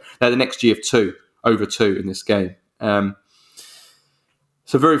show. Now the next G of over two in this game.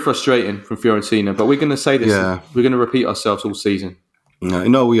 So very frustrating from Fiorentina. But we're going to say this. Yeah. We're going to repeat ourselves all season.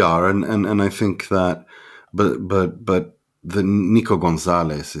 No, we are, and I think that. But the Nico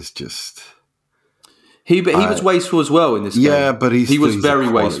Gonzalez is just. He was wasteful as well in this game. Yeah, but he was very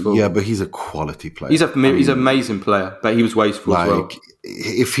wasteful. Yeah, but he's a quality player. He's an amazing player, but he was wasteful as well.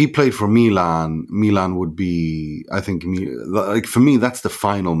 If he played for Milan would be, I think, for me, that's the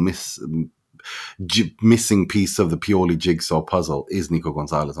final missing piece of the Pioli jigsaw puzzle is Nico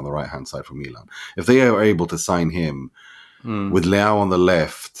Gonzalez on the right-hand side for Milan. If they are able to sign him with Leao on the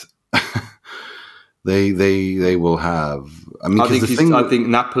left, they will have. I mean, I think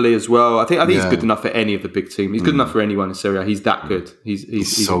Napoli as well. I think he's good enough for any of the big team. He's good enough for anyone in Serie A. He's that good.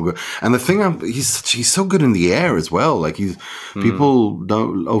 He's so good. And the thing, he's so good in the air as well. Like people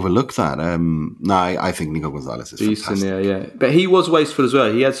don't overlook that. I think Nico Gonzalez is fantastic. Yeah. But he was wasteful as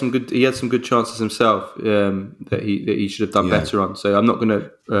well. He had some good chances himself that he should have done better on. So I'm not going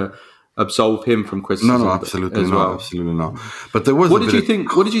to absolve him from criticism. No, absolutely not. Well. Absolutely not. But there was. What did you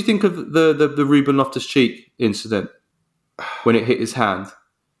think? What did you think of the Ruben Loftus-Cheek incident when it hit his hand?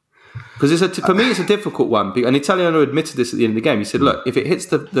 Because for me, it's a difficult one. And Italiano admitted this at the end of the game. He said, "Look, if it hits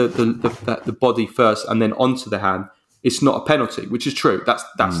the body first and then onto the hand, it's not a penalty," which is true. That's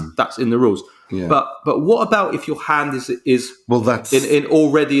in the rules. Yeah. But what about if your hand is that's in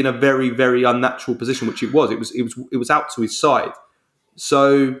already in a very, very unnatural position, which it was. It was out to his side.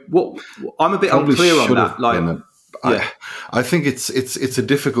 So I'm a bit unclear on that. I think it's a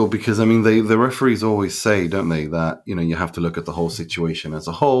difficult because I mean the referees always say, don't they, that you have to look at the whole situation as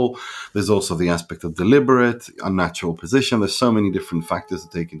a whole. There's also the aspect of deliberate, unnatural position. There's so many different factors to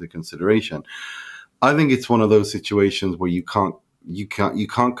take into consideration. I think it's one of those situations where you can't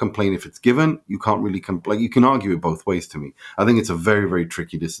complain if it's given. You can't really complain. You can argue it both ways. To me, I think it's a very, very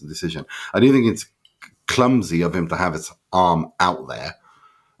tricky decision. I do think it's clumsy of him to have his arm out there,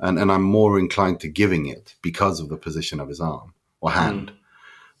 and I'm more inclined to giving it because of the position of his arm or hand.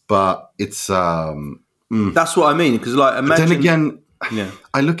 But it's that's what I mean, because imagine. But then again,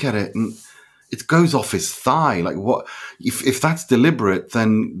 I look at it and it goes off his thigh. Like, what if that's deliberate?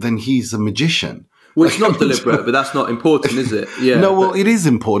 Then he's a magician. Well, it's not deliberate, but that's not important, is it? Yeah. No, well, it is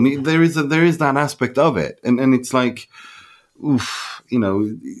important. There is that aspect of it, and it's like. Oof,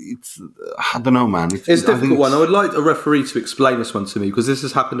 it's I don't know, man. It's a difficult one. I would like a referee to explain this one to me, because this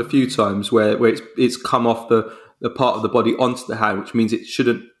has happened a few times where it's come off the part of the body onto the hand, which means it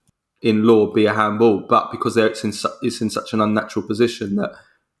shouldn't, in law, be a handball, but because it's in such an unnatural position that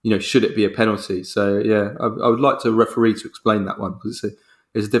should it be a penalty? So yeah, I would like a referee to explain that one, because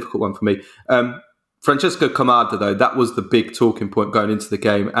it's a difficult one for me. Francesco Camarda, though, that was the big talking point going into the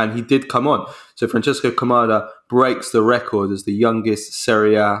game, and he did come on. So Francesco Camarda breaks the record as the youngest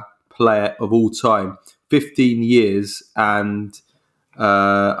Serie A player of all time, 15 years, and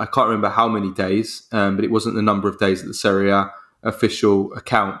I can't remember how many days, but it wasn't the number of days that the Serie A official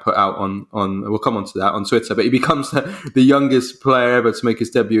account put out on we'll come on to that on Twitter, but he becomes the youngest player ever to make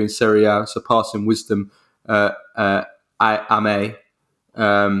his debut in Serie A, surpassing Wisdom Ame,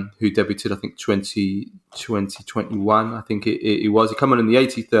 who debuted, I think, 2021. I think it was. He came on in the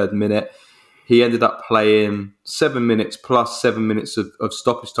 83rd minute. He ended up playing 7 minutes plus 7 minutes of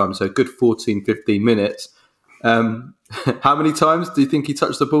stoppage time, so a good 14, 15 minutes. How many times do you think he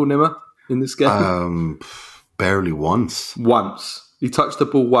touched the ball, Nima, in this game? Barely once. Once. He touched the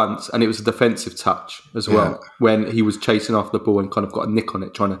ball once, and it was a defensive touch as well, when he was chasing after the ball and kind of got a nick on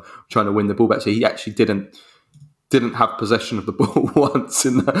it, trying to win the ball back. So he actually didn't have possession of the ball once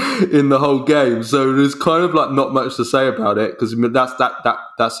in the whole game. So there's kind of not much to say about it, because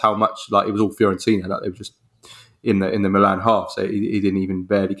that's how much it was all Fiorentina. They were just in the Milan half, so he didn't even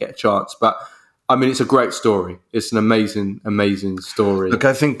barely get a chance. But I mean, it's a great story. It's an amazing story. Look,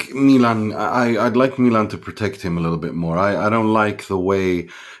 I think Milan. I'd like Milan to protect him a little bit more. I don't like the way.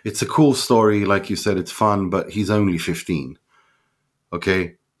 It's a cool story, like you said. It's fun, but he's only 15.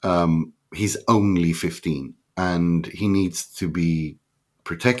 Okay. he's only 15 and he needs to be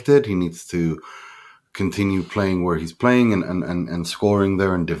protected. He needs to continue playing where he's playing and scoring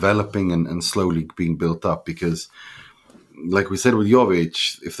there and developing and slowly being built up, because like we said with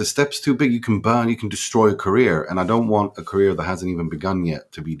Jovic, if the step's too big, you can destroy a career. And I don't want a career that hasn't even begun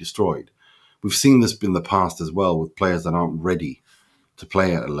yet to be destroyed. We've seen this in the past as well with players that aren't ready to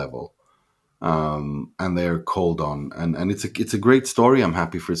play at a level. And they're called on. And it's a great story. I'm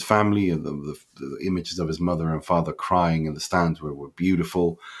happy for his family. And the images of his mother and father crying in the stands were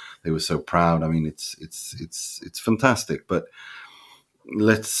beautiful. They were so proud. I mean, it's fantastic. But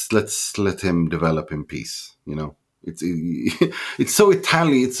let's let him develop in peace, you know. It's so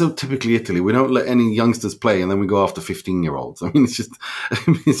Italian. It's so typically Italy. We don't let any youngsters play, and then we go after 15-year-olds. I mean, it's just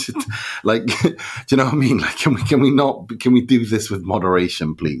like, do you know what I mean? Like, can we do this with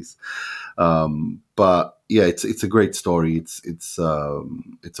moderation, please? But yeah, it's a great story. It's a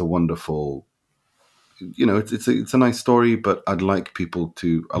wonderful, you know, it's a nice story. But I'd like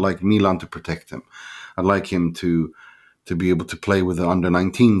Milan to protect him. I'd like him to be able to play with the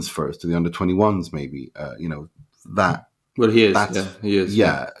under-19s first, or the under-21s maybe. You know. Well, he is. Yeah, he is.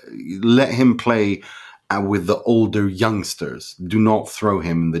 Yeah, let him play with the older youngsters. Do not throw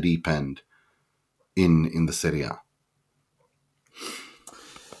him in the deep end in the Serie A.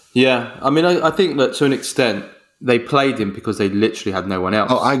 Yeah, I mean, I think that to an extent they played him because they literally had no one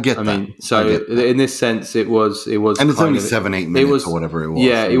else. Oh, I get that. I mean, so in this sense, it was, and it's only 7-8 minutes or whatever it was.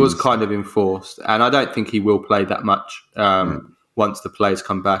 Yeah, it was kind of enforced, and I don't think he will play that much once the players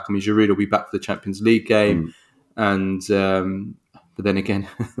come back. I mean, Giroud will be back for the Champions League game. And but then again,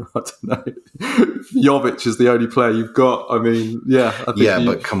 I don't know. Jovic is the only player you've got. I mean, yeah.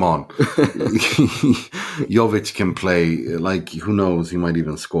 But come on. Jovic can play, like, who knows, he might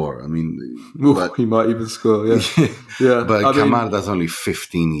even score. I mean... he might even score, yeah. Yeah. But Camarda's only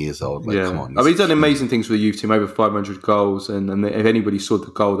 15 years old. Like, come on. I mean, he's done amazing things for the youth team, over 500 goals. And if anybody saw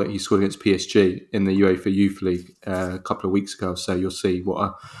the goal that he scored against PSG in the UEFA Youth League a couple of weeks ago, so you'll see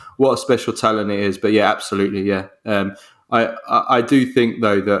what a special talent it is. But yeah, absolutely, yeah. I do think,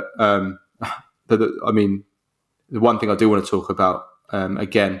 though, that I mean, the one thing I do want to talk about,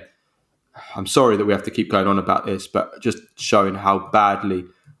 again, I'm sorry that we have to keep going on about this, but just showing how badly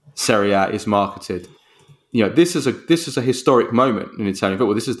Serie A is marketed. You know, this is a historic moment in Italian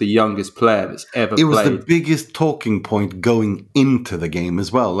football. This is the youngest player that's ever played. It was the biggest talking point going into the game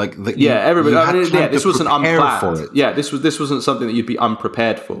as well. Like, everybody. This wasn't unplanned. Yeah, this wasn't something that you'd be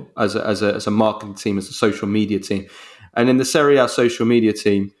unprepared for as a marketing team, as a social media team. And then the Serie A social media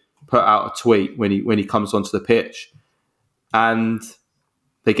team put out a tweet when he comes onto the pitch, and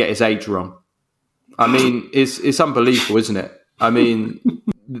they get his age wrong. I mean, it's unbelievable, isn't it? I mean,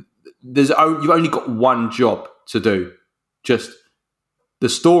 you've only got one job to do. Just the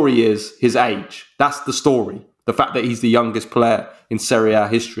story is his age. That's the story. The fact that he's the youngest player in Serie A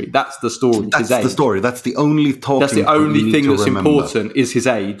history. That's the story. That's the story. That's the only talking. That's the only thing that's important is his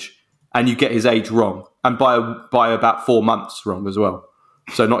age, and you get his age wrong, and by about 4 months wrong as well.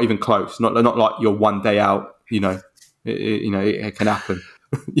 So not even close. Not like you're 1 day out. You know, it can happen.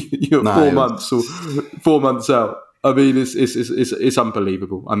 You're 4 months or 4 months out. I mean, it's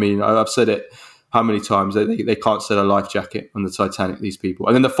unbelievable. I mean, I've said it how many times. They can't sell a life jacket on the Titanic, these people.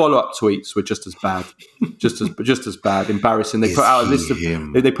 And then the follow-up tweets were just as bad, just as bad, embarrassing. They put out a list of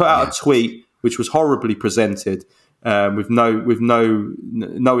they put out a tweet which was horribly presented, with no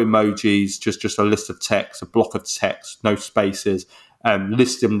emojis, just a list of text, a block of text, no spaces,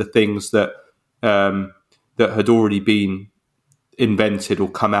 listing the things that had already been invented or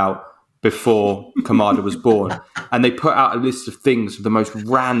come out before Camarda was born. And they put out a list of things, the most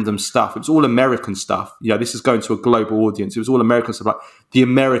random stuff. It was all American stuff. You know, this is going to a global audience. It was all American stuff. Like the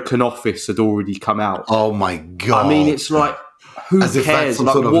American Office had already come out. Oh my God. I mean, it's like, who As cares? If that's some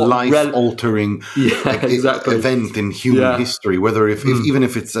sort of life-altering event in human history, even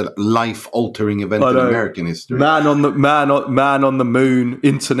if it's a life-altering event in American history. Man on the moon,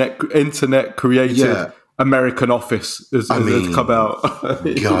 internet created American Office has come out.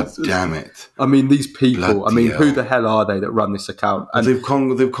 God damn it! I mean, these people. Who the hell are they that run this account? And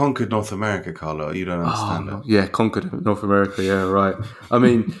they've conquered North America, Carlo. You don't understand it. Yeah, conquered North America. Yeah, right. I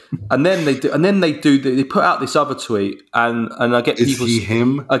mean, and then they put out this other tweet, and I get people. Is he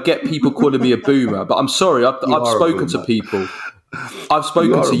him? I get people calling me a boomer, but I'm sorry. I've spoken to people. I've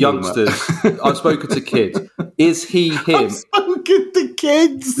spoken to youngsters. I've spoken to kids. Is he him? spoken to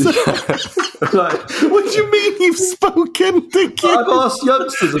kids. Like, What do you mean you've spoken to kids? I've asked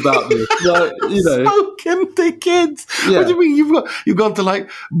youngsters about this. Like, Spoken to kids. Yeah. What do you mean you've gone to like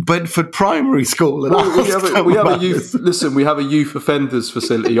Bedford Primary School and we have a youth. Listen, we have a youth offenders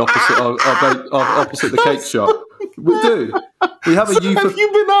facility opposite opposite the cake shop. We do. We have a youth. Have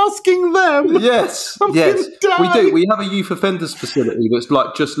you been asking them? Yes, I'm yes, gonna we die. do. We have a youth offenders facility that's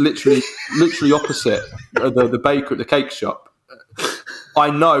like just literally opposite the baker at the cake shop. I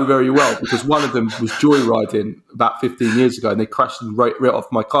know very well because one of them was joyriding about 15 years ago and they crashed and right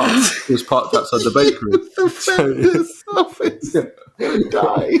off my car. It was parked outside the bakery. The offenders office.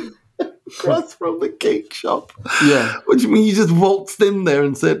 Die. Across from the cake shop. Yeah. What do you mean you just waltzed in there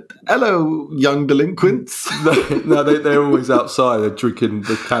and said, "Hello, young delinquents"? No, they're always outside. They're drinking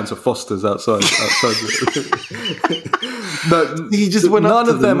the cans of Foster's outside. No, He just went up none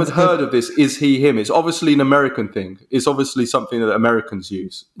to of them them had heard of this. Is he him? It's obviously an American thing. It's obviously something that Americans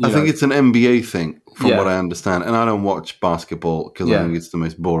use. I think it's an NBA thing, from Yeah. what I understand. And I don't watch basketball because I think it's the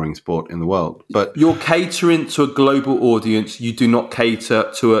most boring sport in the world. But you're catering to a global audience. You do not cater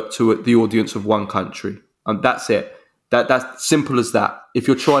to the audience of one country, and that's it. That's simple as that. If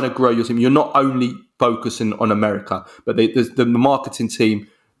you're trying to grow your team, you're not only focusing on America, but the marketing team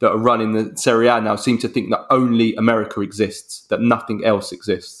that are running the Serie A now seem to think that only America exists, that nothing else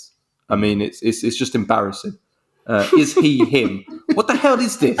exists. I mean, it's just embarrassing. Is he him? What the hell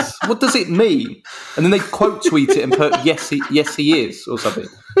is this? What does it mean? And then they quote tweet it and put yes he is or something.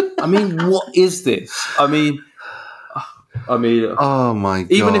 I mean, what is this? I mean, oh my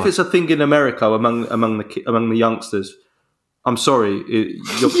god! even if it's a thing in America among the youngsters, I'm sorry,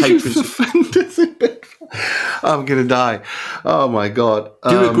 your patrons. I'm gonna die. Oh my god!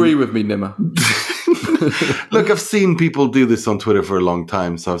 Do you agree with me, Nima? Look, I've seen people do this on Twitter for a long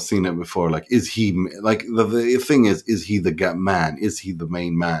time, so I've seen it before. Like, is he like the thing is he the man? Is he the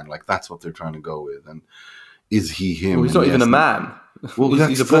main man? Like, that's what they're trying to go with. And is he him? Well, he's not even a man. Well,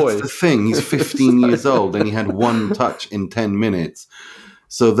 he's a boy. That's the thing. He's 15 years old, and he had one touch in 10 minutes.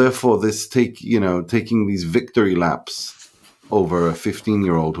 So therefore, this taking these victory laps over a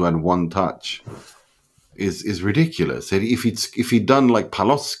 15-year-old who had one touch is ridiculous. If he'd done like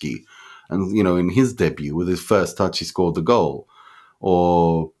Palosky, and in his debut with his first touch he scored the goal,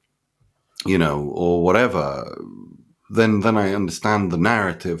 or whatever, then I understand the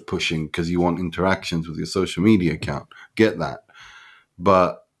narrative pushing because you want interactions with your social media account. Get that.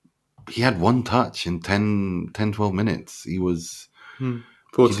 But he had one touch in 12 minutes. He was 14,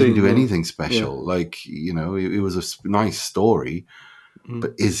 he didn't do anything special. Yeah. Like, it was a nice story.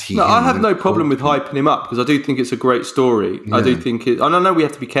 But is he? No, I have no problem with hyping him up because I do think it's a great story. Yeah. I do think it, and I know we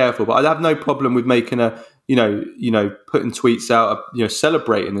have to be careful, but I have no problem with making putting tweets out,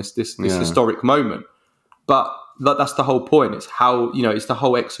 celebrating this historic moment. But that's the whole point. It's how it's the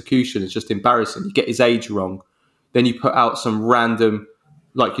whole execution. It's just embarrassing. You get his age wrong, then you put out some random,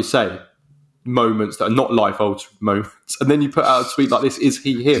 like you say, moments that are not life-altering moments, and then you put out a tweet like this: "Is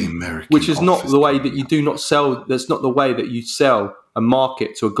he him?" Which is not the way that you do not sell. That's not the way that you sell a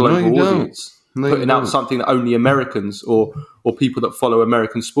market to a global audience. Putting out something that only Americans or people that follow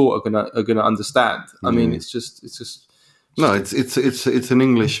American sport are gonna understand. I mean, it's just. No, it's an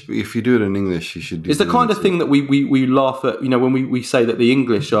English. If you do it in English, you should do. It's the kind of thing that we laugh at. When we say that the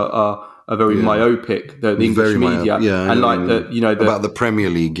English are very myopic, the English media, and about the Premier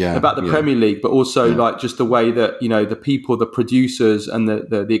League, Premier League, but also like just the way that the people, the producers, and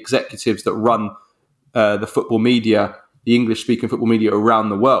the executives that run the football media, the English-speaking football media around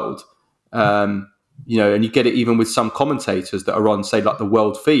the world, and you get it even with some commentators that are on, say, like the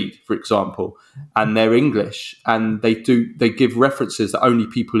World Feed, for example, and they're English, and they give references that only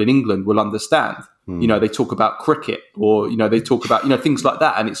people in England will understand. They talk about cricket, or they talk about things like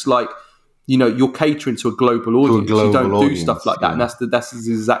that, and it's like. You're catering to a global audience. You don't do stuff like that, and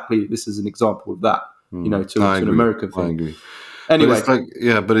this is an example of that. To an American thing. I agree. Anyway, but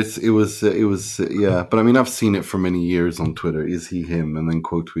I mean, I've seen it for many years on Twitter. Is he him? And then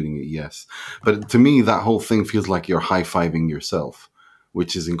quote tweeting it, yes. But to me, that whole thing feels like you're high-fiving yourself,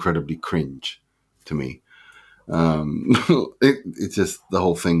 which is incredibly cringe to me. It's just the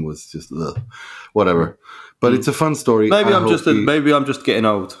whole thing was just whatever. But it's a fun story. Maybe I'm just getting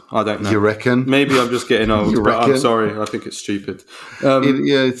old. I don't know. You reckon? Maybe I'm just getting old. But I'm sorry. I think it's stupid.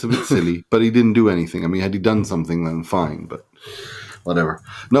 It's a bit silly. But he didn't do anything. I mean, had he done something, then fine. But whatever.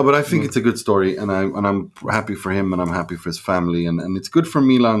 No, but I think it's a good story, and I'm happy for him, and I'm happy for his family, and it's good for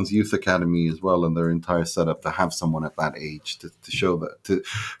Milan's youth academy as well, and their entire setup to have someone at that age to show that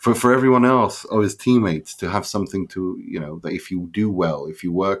for everyone else or his teammates to have something to, that if you do well, if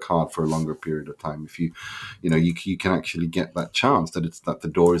you work hard for a longer period of time, if you can actually get that chance, that the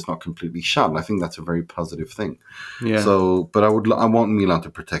door is not completely shut. And I think that's a very positive thing. Yeah. So, but I want Milan to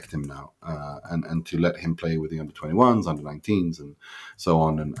protect him now, and to let him play with the under-21s, under-19s, and so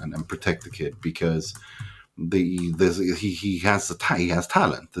on, and protect the kid, because he has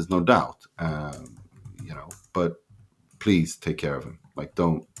talent. There's no doubt, But please take care of him. Like,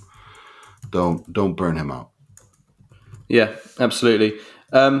 don't burn him out. Yeah, absolutely.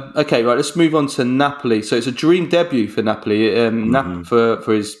 Okay, right. Let's move on to Napoli. So it's a dream debut for Napoli.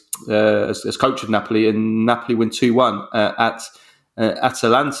 For his as coach of Napoli, and Napoli win 2-1 at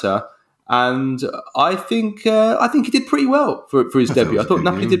Atalanta. And I think he did pretty well for his debut. I thought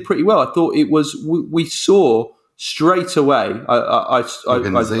Napoli did pretty well. I thought it was we saw straight away. I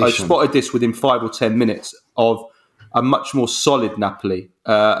spotted this within 5 or 10 minutes of a much more solid Napoli,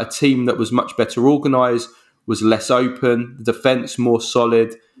 a team that was much better organised, was less open, the defence more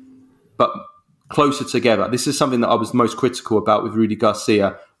solid, but closer together. This is something that I was most critical about with Rudy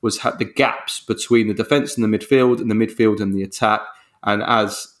Garcia, was the gaps between the defence and the midfield and the attack. And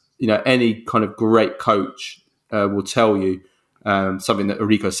as any kind of great coach will tell you, something that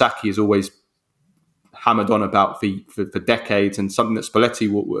Arrigo Sacchi has always hammered on about for decades, and something that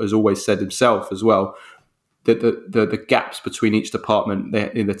Spalletti has always said himself as well, that the gaps between each department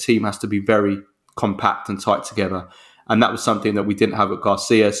in the team has to be very compact and tight together. And that was something that we didn't have at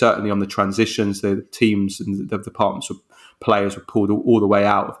Garcia. Certainly on the transitions, the teams and the departments, players were pulled all the way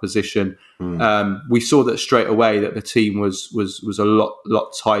out of position. We saw that straight away, that the team was a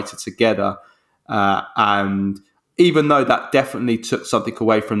lot tighter together. And even though that definitely took something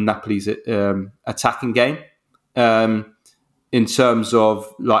away from Napoli's attacking game, in terms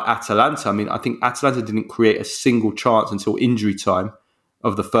of like Atalanta, I mean, I think Atalanta didn't create a single chance until injury time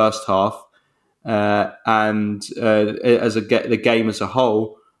of the first half. And as the game as a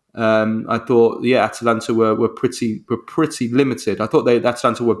whole, I thought, Atalanta were pretty limited. I thought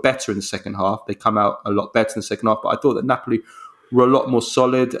Atalanta were better in the second half. They come out a lot better in the second half, but I thought that Napoli were a lot more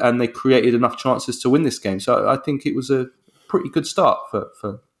solid, and they created enough chances to win this game. So I think it was a pretty good start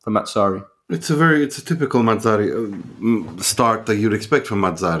for Mazzarri. It's a typical Mazzarri start that you'd expect from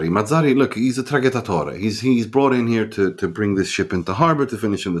Mazzarri. Mazzarri, look, he's a traghettatore. He's brought in here to bring this ship into harbor, to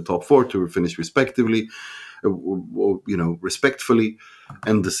finish in the top four, to finish respectively, respectfully,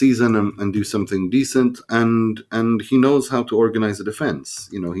 end the season and do something decent. And he knows how to organize a defense.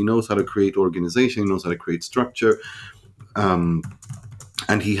 He knows how to create organization. He knows how to create structure. And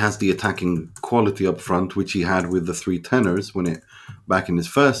he has the attacking quality up front, which he had with the three tenors back in his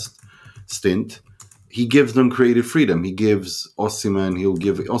first stint. He gives them creative freedom. He gives he'll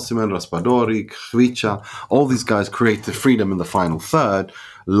give Osimhen, Raspadori, Khvicha, all these guys creative freedom in the final third,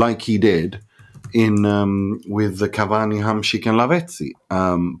 like he did with the Cavani, Hamšík, and Lavezzi.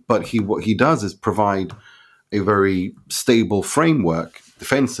 But what he does is provide a very stable framework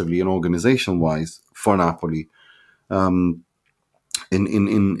defensively and organization-wise for Napoli. So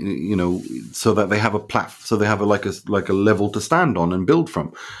that they have a level to stand on and build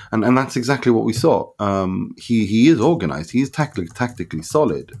from, and that's exactly what we saw. He is organized. He is tactically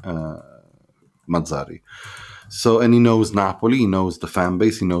solid, Mazzarri. So, and he knows Napoli. He knows the fan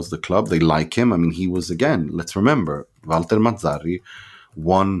base. He knows the club. They like him. I mean, he was, again, let's remember, Walter Mazzarri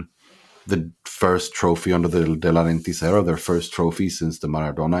won the first trophy under the De Laurentiis era, their first trophy since the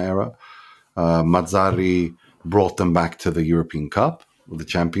Maradona era. Mazzarri brought them back to the European Cup, the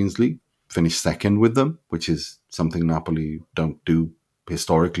Champions League, finished second with them, which is something Napoli don't do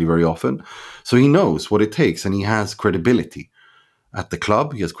historically very often. So he knows what it takes, and he has credibility at the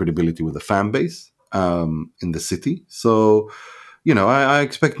club. He has credibility with the fan base in the city. So, I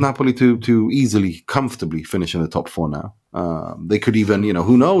expect Napoli to easily, comfortably finish in the top four now. They could even,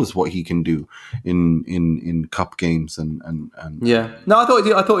 who knows what he can do in cup games and yeah. No, I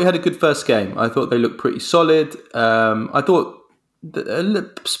thought he had a good first game. I thought they looked pretty solid. I thought the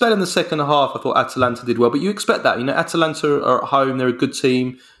spell in the second half, I thought Atalanta did well, but you expect that. Atalanta are at home; they're a good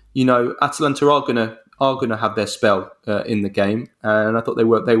team. Atalanta are gonna have their spell in the game, and I thought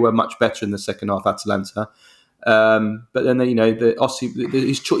they were much better in the second half, Atalanta. But then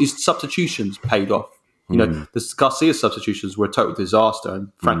his substitutions paid off. The Garcia substitutions were a total disaster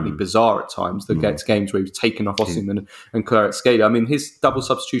and frankly bizarre at times. The games where he was taking off Osimhen and Kvaratskhelia. I mean, his double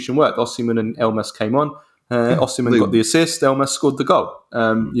substitution worked. Osimhen and Elmas came on. Osimhen got the assist. Elmas scored the goal.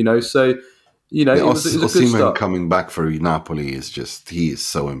 So It was a good Osimhen start. coming back for Napoli he is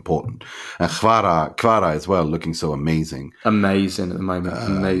so important. And Kvara as well, looking so amazing. Amazing at the moment.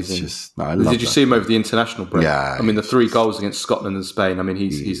 Amazing. I love Did you see him over the international break? Yeah. I mean, the 3 goals against Scotland and Spain. I mean,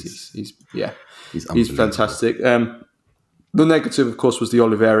 he's fantastic. The negative, of course, was the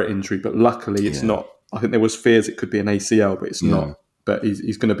Oliveira injury, but luckily it's not. I think there was fears it could be an ACL, but it's not. But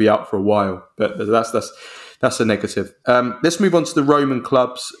he's going to be out for a while. But that's a negative. Let's move on to the Roman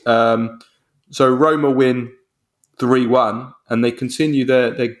clubs. So Roma win 3-1, and they continue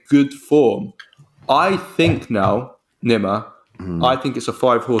their good form. I think now, Nima, I think it's a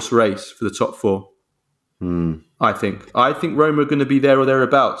 5-horse race for the top 4. I think Roma are going to be there or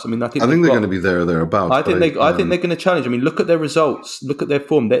thereabouts. I mean, I think they're going to be there or thereabouts. I think they're going to challenge. I mean, look at their results. Look at their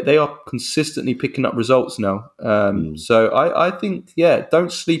form. They are consistently picking up results now. So I think,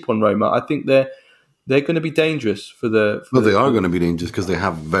 don't sleep on Roma. I think they're going to be dangerous for the. They are going to be dangerous because they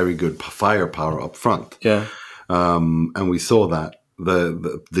have very good firepower up front. Yeah. And we saw that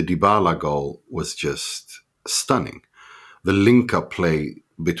the Dybala goal was just stunning. The link-up play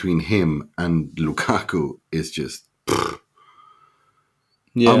between him and Lukaku is just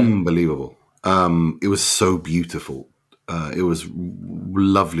unbelievable. It was so beautiful. It was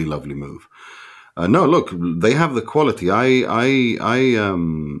lovely, lovely move. No, look, they have the quality. I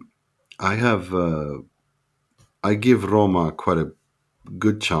give Roma quite a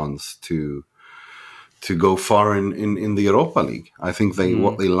good chance to go far in the Europa League. I think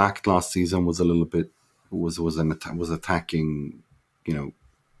what they lacked last season was a little bit was attacking.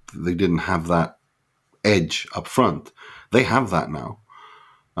 They didn't have that edge up front. They have that now,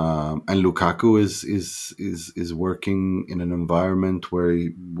 and Lukaku is working in an environment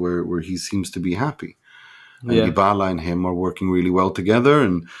where he seems to be happy. And Dybala and him are working really well together.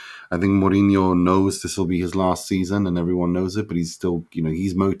 And I think Mourinho knows this will be his last season, and everyone knows it. But he's still,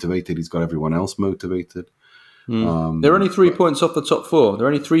 he's motivated. He's got everyone else motivated. They're only 3 points off the top 4. They're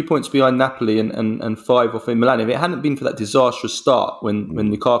only 3 points behind Napoli and 5 off in Milan. If it hadn't been for that disastrous start when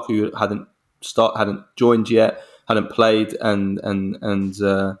Lukaku hadn't joined yet, hadn't played, and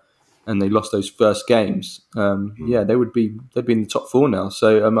they lost those first games, they'd be in the top 4 now.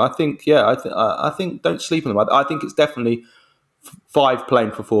 So I think I think don't sleep on them. I think it's definitely 5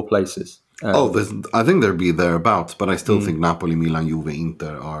 playing for 4 places. I think they'll be thereabouts, but I still think Napoli, Milan, Juve,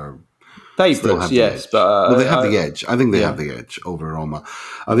 Inter are favourites, yes, but they have the edge. I think they have the edge over Roma.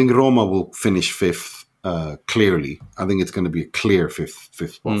 I think Roma will finish 5th clearly. I think it's going to be a clear fifth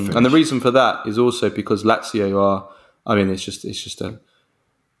spot finish. And the reason for that is also because Lazio are. I mean, this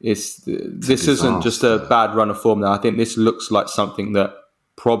isn't just a bad run of form now. I think this looks like something that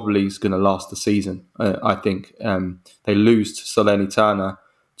probably is going to last the season. I think they lose to Salernitana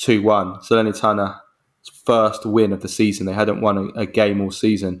 2-1. Salernitana's first win of the season. They hadn't won a game all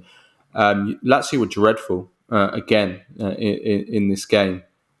season. Lazio were dreadful again in this game,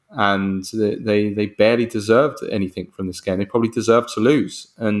 and they barely deserved anything from this game. They probably deserved to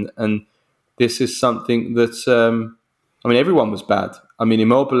lose, and this is something that everyone was bad. I mean,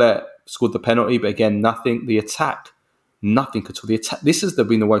 Immobile scored the penalty, but again, nothing. The attack, nothing at all. The attack. This has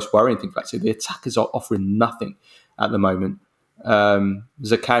been the most worrying thing for Lazio. The attackers are offering nothing at the moment.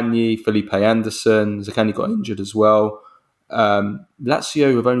 Zaccagni, Felipe Anderson. Zaccagni got injured as well.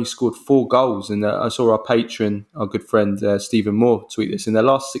 Lazio have only scored 4 goals, and I saw our patron, our good friend Stephen Moore, tweet this. In their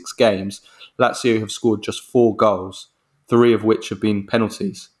last 6 games, Lazio have scored just 4 goals, 3 of which have been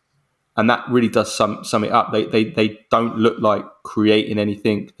penalties, and that really does sum it up. They don't look like creating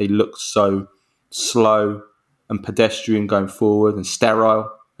anything. They look so slow and pedestrian going forward, and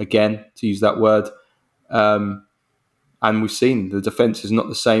sterile again, to use that word. And we've seen the defence is not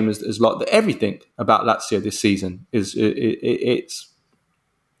the same as like everything about Lazio this season is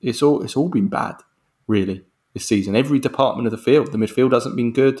it's all been bad really this season. Every department of the field, the midfield hasn't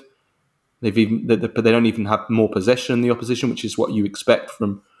been good. But they don't even have more possession than the opposition, which is what you expect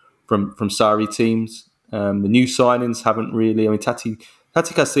from Sarri teams. The new signings haven't really. I mean, Tati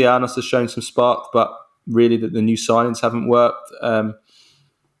Castellanos has shown some spark, but really the new signings haven't worked.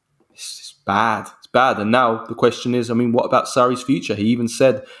 It's bad. It's bad. And now the question is, what about Sarri's future? He even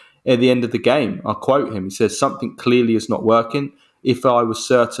said at the end of the game, I'll quote him, he says, something clearly is not working. If I was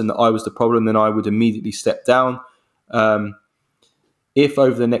certain that I was the problem, then I would immediately step down. If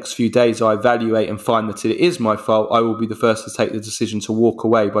over the next few days I evaluate and find that it is my fault, I will be the first to take the decision to walk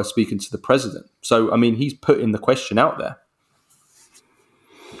away by speaking to the president. So, he's putting the question out there.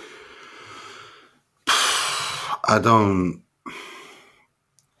 I don't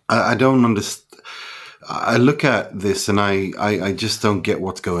understand. I look at this and I just don't get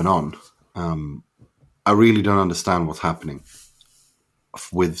what's going on. I really don't understand what's happening.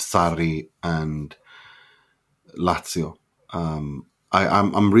 with Sarri and Lazio. I'm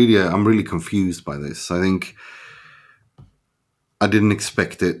really confused by this. I think I didn't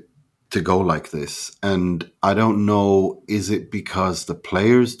expect it to go like this, and I don't know. Is it because the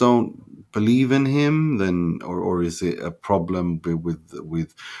players don't believe in him, then, or is it a problem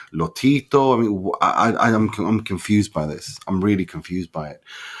with Lotito? I mean, I'm confused by this. I'm really confused by it.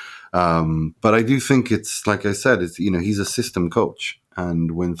 But I do think it's like I said. It's he's a system coach,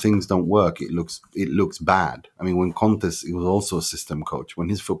 and when things don't work, it looks bad. I mean, when Contes, he was also a system coach. When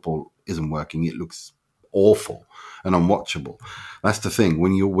his football isn't working, it looks awful and unwatchable. That's the thing.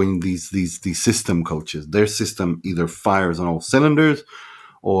 When these system coaches, their system either fires on all cylinders,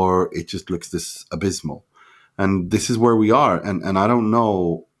 or it just looks this abysmal. And this is where we are. And I don't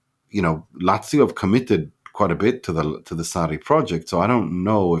know. Lazio have committed quite a bit to the Sarri project, so I don't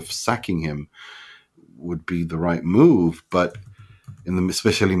know if sacking him would be the right move. But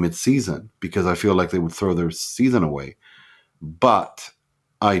especially mid-season, because I feel like they would throw their season away. But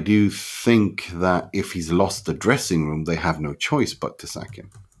I do think that if he's lost the dressing room, they have no choice but to sack him.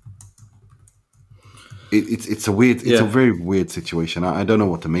 It's a very weird situation. I don't know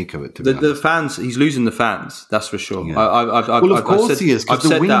what to make of it. The fans, he's losing the fans. That's for sure. Yeah. Of course he is. I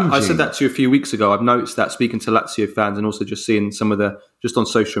said that to you a few weeks ago. I've noticed that speaking to Lazio fans, and also just seeing some of just on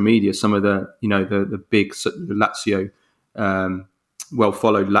social media, some of the big Lazio, well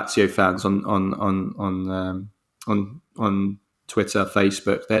followed Lazio fans on Twitter,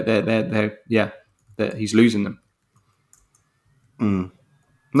 Facebook. He's losing them. Mm.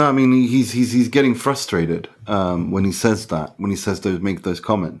 No, I mean he's getting frustrated when he says that. When he says make those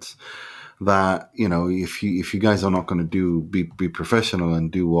comments, that if you guys are not going to be professional and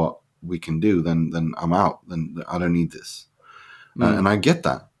do what we can do, then I'm out. Then I don't need this. And I get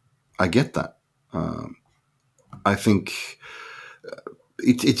that. I think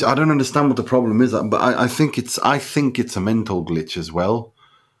I don't understand what the problem is, but I think it's a mental glitch as well.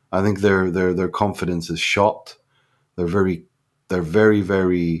 I think their confidence is shot. They're very,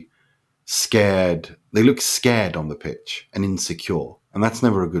 very scared. They look scared on the pitch and insecure, and that's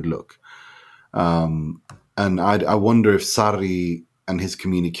never a good look. And I wonder if Sarri and his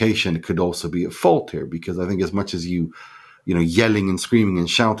communication could also be at fault here, because I think as much as yelling and screaming and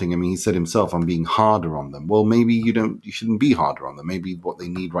shouting, I mean, he said himself, I'm being harder on them. Well, maybe you shouldn't be harder on them. Maybe what they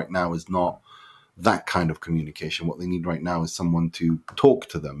need right now is not that kind of communication. What they need right now is someone to talk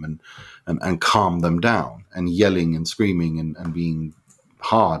to them and calm them down. And yelling and screaming and being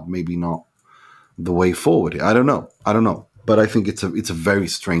hard, maybe not the way forward. I don't know. But I think it's a very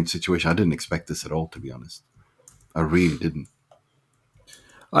strange situation. I didn't expect this at all, to be honest. I really didn't.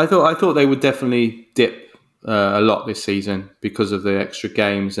 I thought they would definitely dip a lot this season because of the extra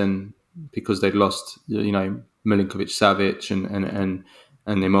games and because they'd lost, Milinkovic-Savic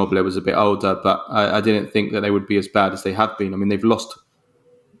and Immobile was a bit older. But I didn't think that they would be as bad as they have been. I mean, they've lost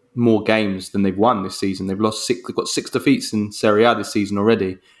more games than they've won this season. They've got 6 defeats in Serie A this season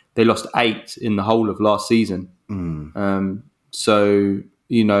already. They lost 8 in the whole of last season. So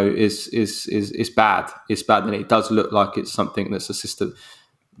it's bad. It's bad, and it does look like it's something that's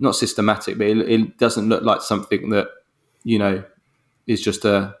not systematic, but it doesn't look like something that is just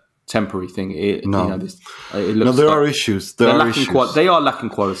a temporary thing. It looks there are issues. They are lacking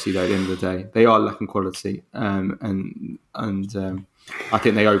quality though. At the end of the day, they are lacking quality, and I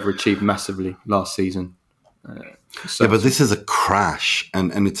think they overachieved massively last season. But this is a crash,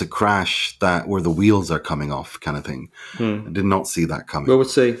 and it's a crash where the wheels are coming off, kind of thing. I did not see that coming. Well, we'll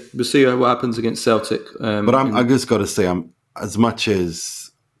see. We'll see what happens against Celtic. But I just got to say, as much as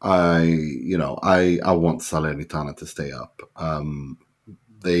I want Salernitana to stay up. I'm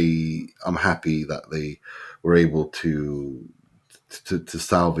happy that they were able to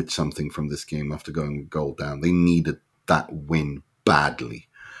salvage something from this game after going a goal down. They needed that win badly.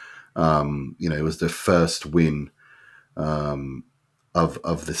 It was their first win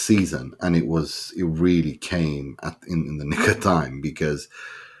of the season, and it really came in the nick of time, because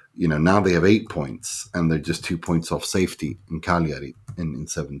now they have 8 points and they're just 2 points off safety in Cagliari in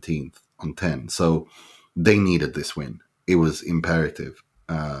 17th on 10. So they needed this win. It was imperative,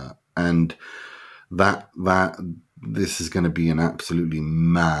 and that this is going to be an absolutely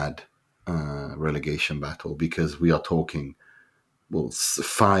mad relegation battle, because we are talking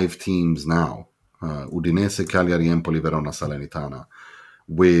 5 teams now: Udinese, Cagliari, Empoli, Verona, Salernitana,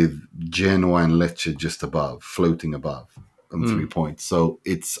 with Genoa and Lecce just above, floating above on 3 points. So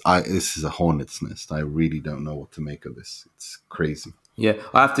this is a hornet's nest. I really don't know what to make of this. It's crazy. Yeah,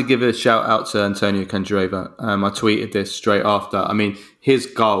 I have to give a shout out to Antonio Candreva. I tweeted this straight after. I mean,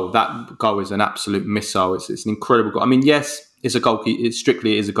 that goal is an absolute missile. It's an incredible goal. I mean, yes, it's a goalkeeper.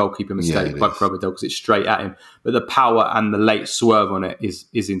 It is a goalkeeper mistake by Camarda because it's straight at him. But the power and the late swerve on it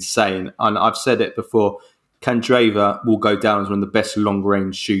is insane. And I've said it before. Candreva will go down as one of the best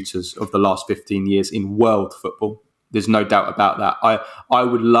long-range shooters of the last 15 years in world football. There's no doubt about that. I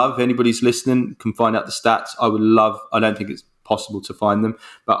would love, anybody's listening can find out the stats. I don't think it's possible to find them,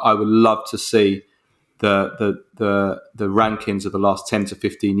 but I would love to see the rankings of the last 10 to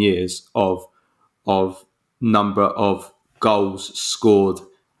 15 years of number of goals scored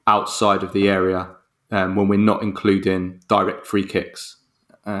outside of the area when we're not including direct free kicks.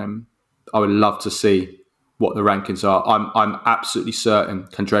 I would love to see what the rankings are. I'm absolutely certain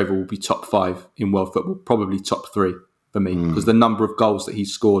Candreva will be top 5 in world football, probably top 3 for me, because the number of goals that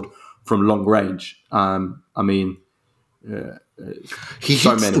he's scored from long range. He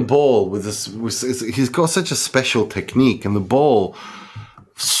hits the ball with this. He's got such a special technique, and the ball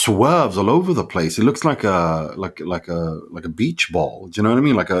swerves all over the place. It looks like a beach ball. Do you know what I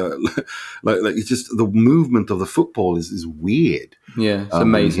mean? Like it's just the movement of the football is weird. Yeah, it's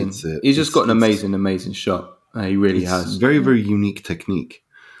amazing. He's just got an amazing shot. He really has. Very, very unique technique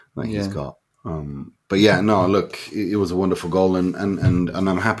that he's got. But yeah, no, look, it was a wonderful goal, and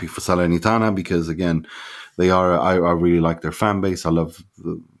I'm happy for Salernitana because again, they are. I really like their fan base. I love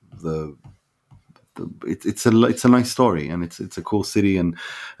it's a nice story, and it's a cool city, and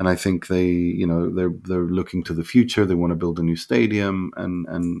I think they're looking to the future. They want to build a new stadium,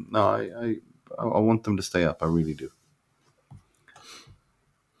 and no, I want them to stay up. I really do.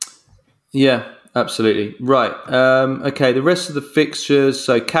 Yeah, absolutely. Right. Okay, the rest of the fixtures.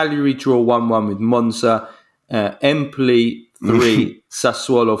 So Cagliari draw 1-1 with Monza. Empoli 3,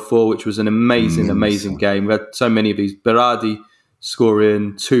 Sassuolo 4, which was an amazing game. We had so many of these. Berardi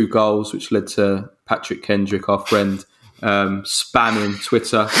scoring 2 goals, which led to Patrick Kendrick, our friend, spamming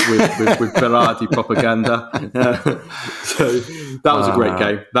Twitter with Berardi propaganda. So that was a great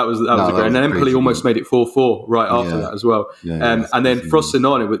game. That was great. And then Empoli almost made it 4-4 right after that as well. And then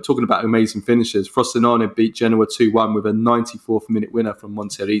Frosinone, we're talking about amazing finishes. Frosinone beat Genoa 2-1 with a 94th minute winner from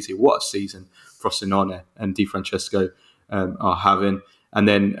Monterrisi. What a season Frosinone and Di Francesco are having. And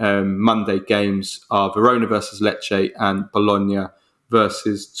then Monday games are Verona versus Lecce and Bologna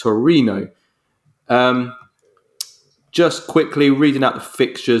versus Torino. Just quickly reading out the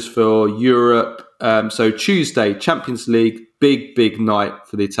fixtures for Europe. So Tuesday, Champions League, big night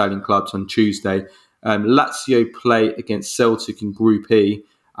for the Italian clubs on Tuesday. Lazio play against Celtic in Group E,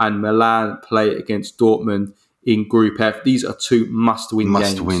 and Milan play against Dortmund in Group F. These are 2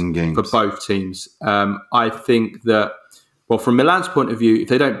 must-win games for both teams. I think that, well, from Milan's point of view, if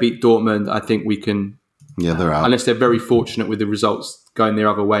they don't beat Dortmund, I think we can... Yeah, they're out. Unless they're very fortunate with the results going their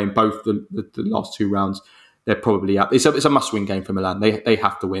other way in both the last 2 rounds, they're probably out. It's a must-win game for Milan. They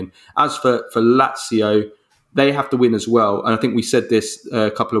have to win. As for Lazio, they have to win as well. And I think we said this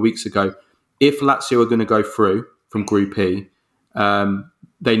a couple of weeks ago. If Lazio are going to go through from Group E,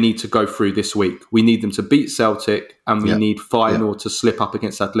 they need to go through this week. We need them to beat Celtic, and we need Feyenoord to slip up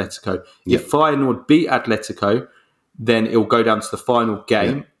against Atletico. If Feyenoord beat Atletico, then it will go down to the final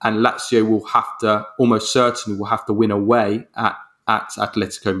game, and Lazio will have to, almost certainly, will have to win away at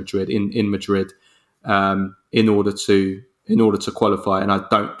Atletico Madrid in Madrid in order to qualify. And I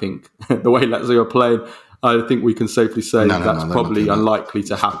don't think the way Lazio are playing, I think we can safely say that's probably unlikely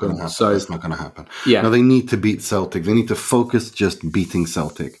to happen. So it's not going to happen. Yeah, no, they need to beat Celtic. They need to focus just beating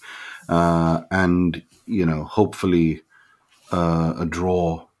Celtic, and hopefully a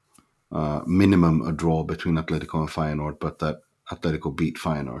draw. Minimum a draw between Atletico and Feyenoord, but that Atletico beat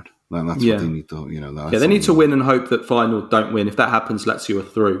Feyenoord. That's what they need to, they need to win and hope that Feyenoord don't win. If that happens, Lazio are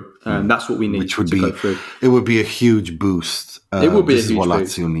through. That's what we need to go through. It would be a huge boost. It would be this a huge is what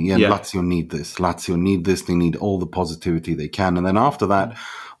boost. Lazio need. Yeah, Lazio need this. Lazio need this. They need all the positivity they can. And then after that,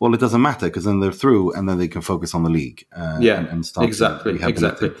 well, it doesn't matter because then they're through and then they can focus on the league and start to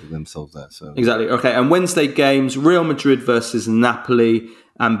rehabilitate themselves there. So. Exactly. Okay, and Wednesday games, Real Madrid versus Napoli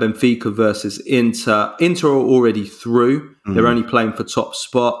and Benfica versus Inter. Inter are already through. They're only playing for top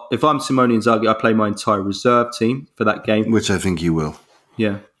spot. If I'm Simone Inzaghi, I play my entire reserve team for that game. Which I think you will.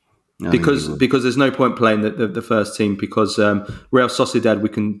 Yeah. Because there's no point playing the first team because Real Sociedad, we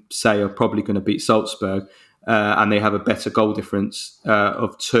can say, are probably going to beat Salzburg and they have a better goal difference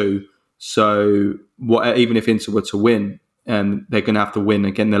of 2. So even if Inter were to win, they're going to have to win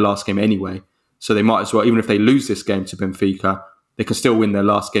again their last game anyway. So they might as well, even if they lose this game to Benfica, they can still win their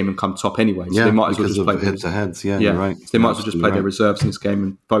last game and come top anyway. So they might as well just play head-to-heads. Yeah, you're right. So they might as well just play their reserves in this game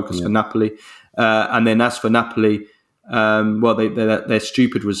and focus for Napoli. And then as for Napoli, their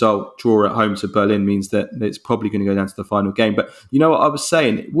stupid result, draw at home to Berlin, means that it's probably going to go down to the final game. But you know what I was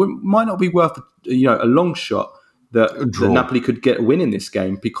saying? It might not be worth a long shot that Napoli could get a win in this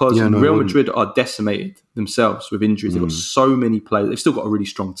game because Real Madrid are decimated themselves with injuries. They've got so many players. They've still got a really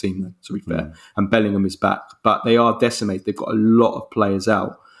strong team, though, to be fair. And Bellingham is back, but they are decimated. They've got a lot of players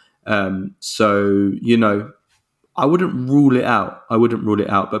out. So, I wouldn't rule it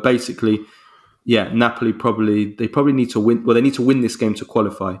out. But basically, Napoli probably need to win. Well, they need to win this game to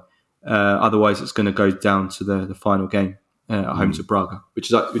qualify. Otherwise, it's going to go down to the final game at home to Braga,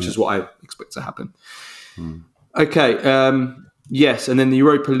 which is what I expect to happen. Okay, yes, and then the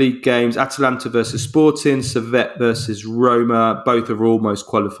Europa League games, Atalanta versus Sporting, Servette versus Roma, both are almost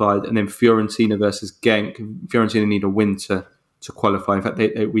qualified, and then Fiorentina versus Genk. Fiorentina need a win to qualify. In fact,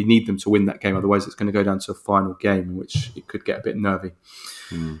 we need them to win that game, otherwise it's going to go down to a final game, in which it could get a bit nervy.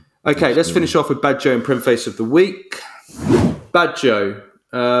 Okay, let's finish off with Bad Joe and Prem Face of the Week. Bad Joe,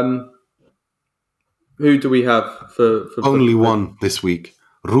 who do we have for Only one this week,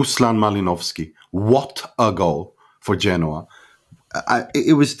 Ruslan Malinovsky. What a goal for Genoa.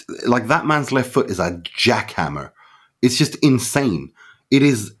 It was like that man's left foot is a jackhammer. It's just insane. It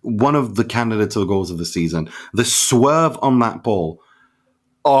is one of the candidates of the goals of the season. The swerve on that ball,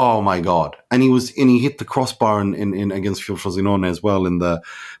 oh my God. And he hit the crossbar in against Frosinone as well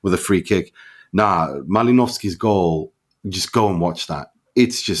with a free kick. Malinovsky's goal, just go and watch that.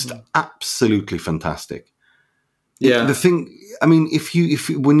 It's just absolutely fantastic. Yeah. The thing, I mean,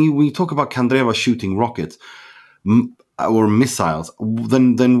 when you talk about Kandreva shooting rockets or missiles,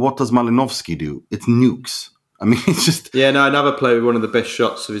 then what does Malinovsky do? It's nukes. I mean, it's just another player with one of the best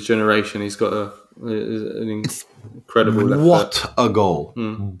shots of his generation. He's got an incredible left what foot. A goal!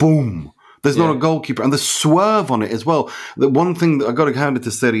 Boom! There's not a goalkeeper, and the swerve on it as well. The one thing that I got to hand it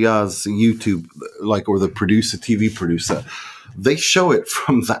to Serie A's YouTube, or the TV producer. They show it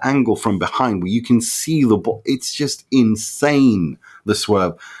from the angle from behind where you can see the ball. It's just insane, the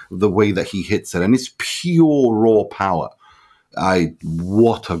swerve, the way that he hits it. And it's pure raw power.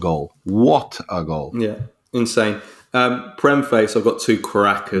 What a goal. What a goal. Yeah, insane. Prem Face, I've got two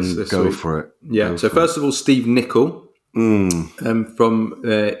crackers this week. Go for it. Yeah, so first of all, Steve Nicol from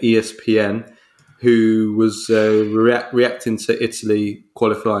ESPN, who was reacting to Italy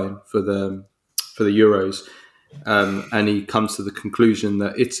qualifying for the Euros. And he comes to the conclusion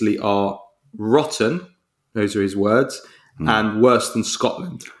that Italy are rotten, those are his words, and worse than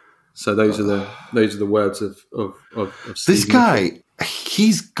Scotland. So those are the words of Steve this guy.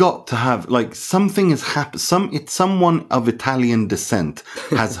 He's got to have something has happened. Someone of Italian descent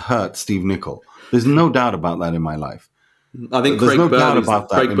has hurt Steve Nicol. There's no doubt about that in my life. I think Craig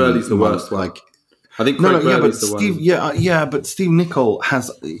Burley's the worst one. I think Craig Burley's the one. But Steve Nicol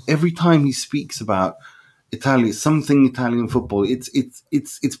has, every time he speaks about Italian football,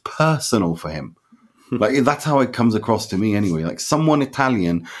 it's personal for him. That's how it comes across to me anyway. Someone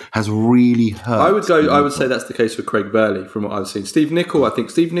Italian has really hurt. I would say that's the case for Craig Burley from what I've seen. Steve Nicol, I think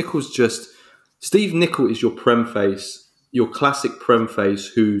Steve Nicol is your Prem Face, your classic Prem Face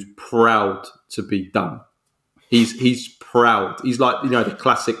who's proud to be done. He's proud. He's like, the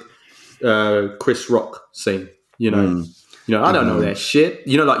classic Chris Rock scene. I don't know that shit.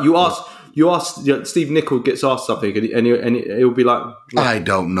 You ask Steve Nicol gets asked something and he'll be like, I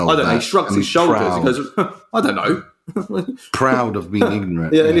don't know. I don't know. He shrugs his shoulders. Proud. He goes, I don't know. Proud of being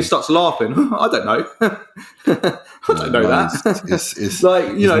ignorant. And he starts laughing. I don't know. I don't know that. It's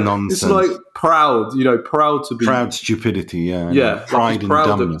nonsense. It's like proud. Proud to be proud stupidity. Yeah. Pride and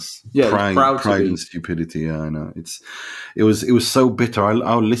dumbness. Pride and stupidity. Yeah, I know. It was so bitter.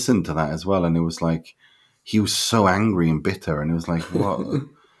 I'll listen to that as well, and it was like he was so angry and bitter, and it was like what.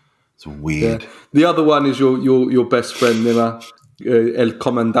 It's weird. Yeah. The other one is your best friend, Nima, El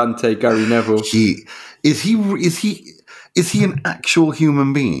Comandante Gary Neville. Is he an actual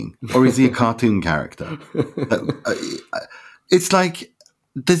human being, or is he a cartoon character? It's like,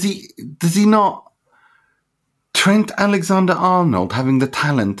 does he not? Trent Alexander-Arnold having the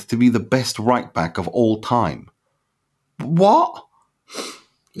talent to be the best right back of all time. What?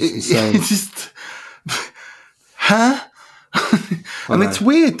 It's just, huh? And it's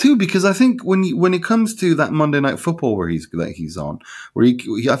weird too, because I think when it comes to that Monday Night Football that he's on, where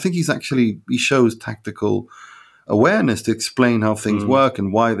I think he shows tactical awareness to explain how things work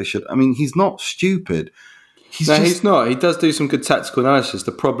and why they should. I mean, he's not stupid. He's not. He does do some good tactical analysis.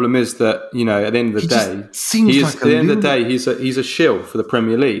 The problem is that at the end of the day, he's a shill for the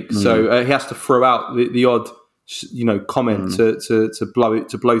Premier League, so he has to throw out the odd comment to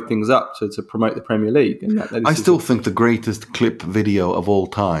blow things up to promote the Premier League. And I still think the greatest clip video of all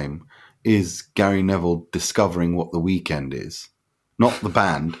time is Gary Neville discovering what the weekend is. Not the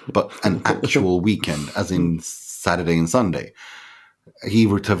band, but an actual weekend, as in Saturday and Sunday. He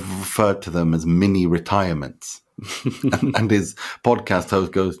referred to them as mini retirements. and his podcast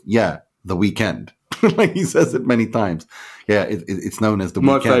host goes, "Yeah, the weekend." Like he says it many times. Yeah, it's known as the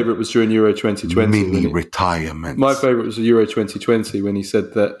My weekend. favourite was during Euro 2020. Mini retirement. My favourite was Euro 2020 when he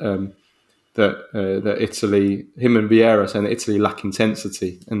said that that Italy, him and Vieira saying that Italy lack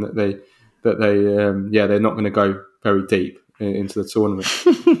intensity and that they're not going to go very deep into the tournament.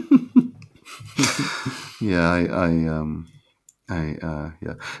 Yeah.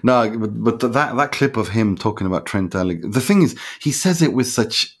 No, but that clip of him talking about Trent Alexander, the thing is, he says it with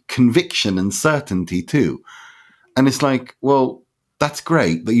such conviction and certainty too. And it's like, well, that's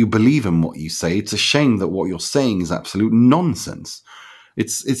great that you believe in what you say. It's a shame that what you're saying is absolute nonsense.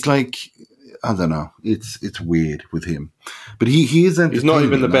 It's like, I don't know. It's weird with him, but he is entertaining. He's not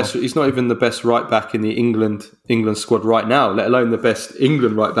even the best. He's not even the best right back in the England squad right now. Let alone the best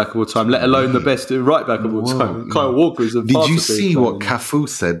England right back of all time. Let alone the best right back of all time. Yeah. Kyle Walker is a. Did you see what Cafu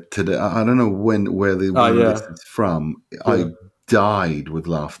said today? I don't know where this is from. Yeah. I died with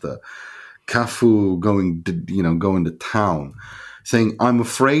laughter. Cafu going to town, saying, "I'm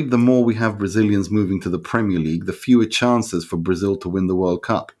afraid the more we have Brazilians moving to the Premier League, the fewer chances for Brazil to win the World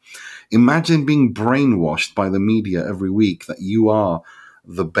Cup. Imagine being brainwashed by the media every week that you are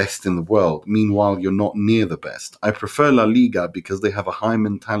the best in the world. Meanwhile, you're not near the best. I prefer La Liga because they have a high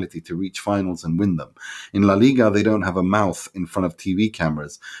mentality to reach finals and win them. In La Liga, they don't have a mouth in front of TV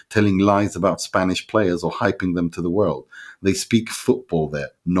cameras telling lies about Spanish players or hyping them to the world. They speak football there,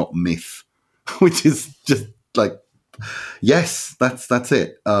 not myth." Which is just like, yes, that's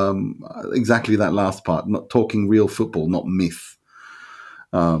it. Exactly that last part. Not talking real football, not myth.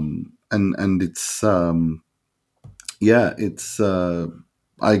 And it's it's. I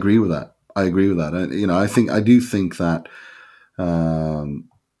agree with that. I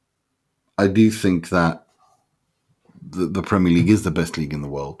do think that the Premier League is the best league in the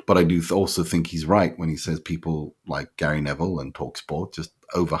world. But I do also think he's right when he says people like Gary Neville and TalkSport just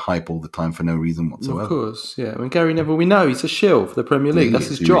overhype all the time for no reason whatsoever. Of course, yeah. I mean, Gary Neville, we know he's a shill for the Premier League. That's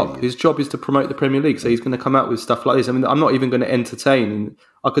his job. His job is to promote the Premier League. So he's going to come out with stuff like this. I mean, I'm not even going to entertain. And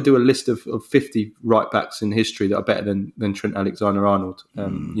I could do a list of 50 right backs in history that are better than Trent Alexander-Arnold.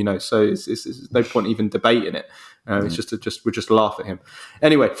 So it's no point even debating it. It's we'll just laugh at him.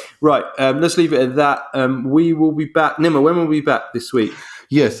 Anyway, right. Let's leave it at that. We will be back. Nima, when will we be back this week?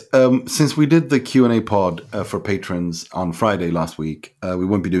 Yes, since we did the Q&A pod for patrons on Friday last week, we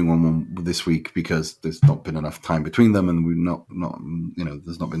won't be doing one this week because there's not been enough time between them, and we've not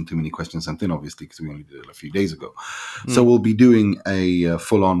there's not been too many questions sent in, obviously, because we only did it a few days ago. So we'll be doing a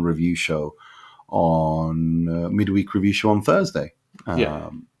full-on review show on midweek review show on Thursday.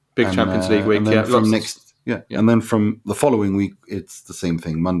 Big Champions League week. And then and then from the following week, it's the same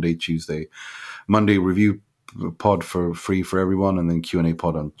thing: Monday, Tuesday, Monday review pod for free for everyone, and then Q&A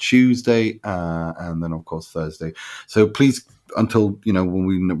pod on Tuesday, and then of course Thursday. So please, until when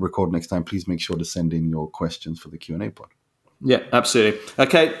we record next time, please make sure to send in your questions for the Q&A pod. Yeah, absolutely.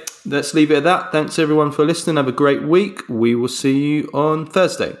 Okay, let's leave it at that. Thanks everyone for listening. Have a great week. We will see you on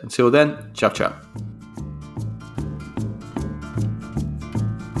Thursday. Until then, ciao.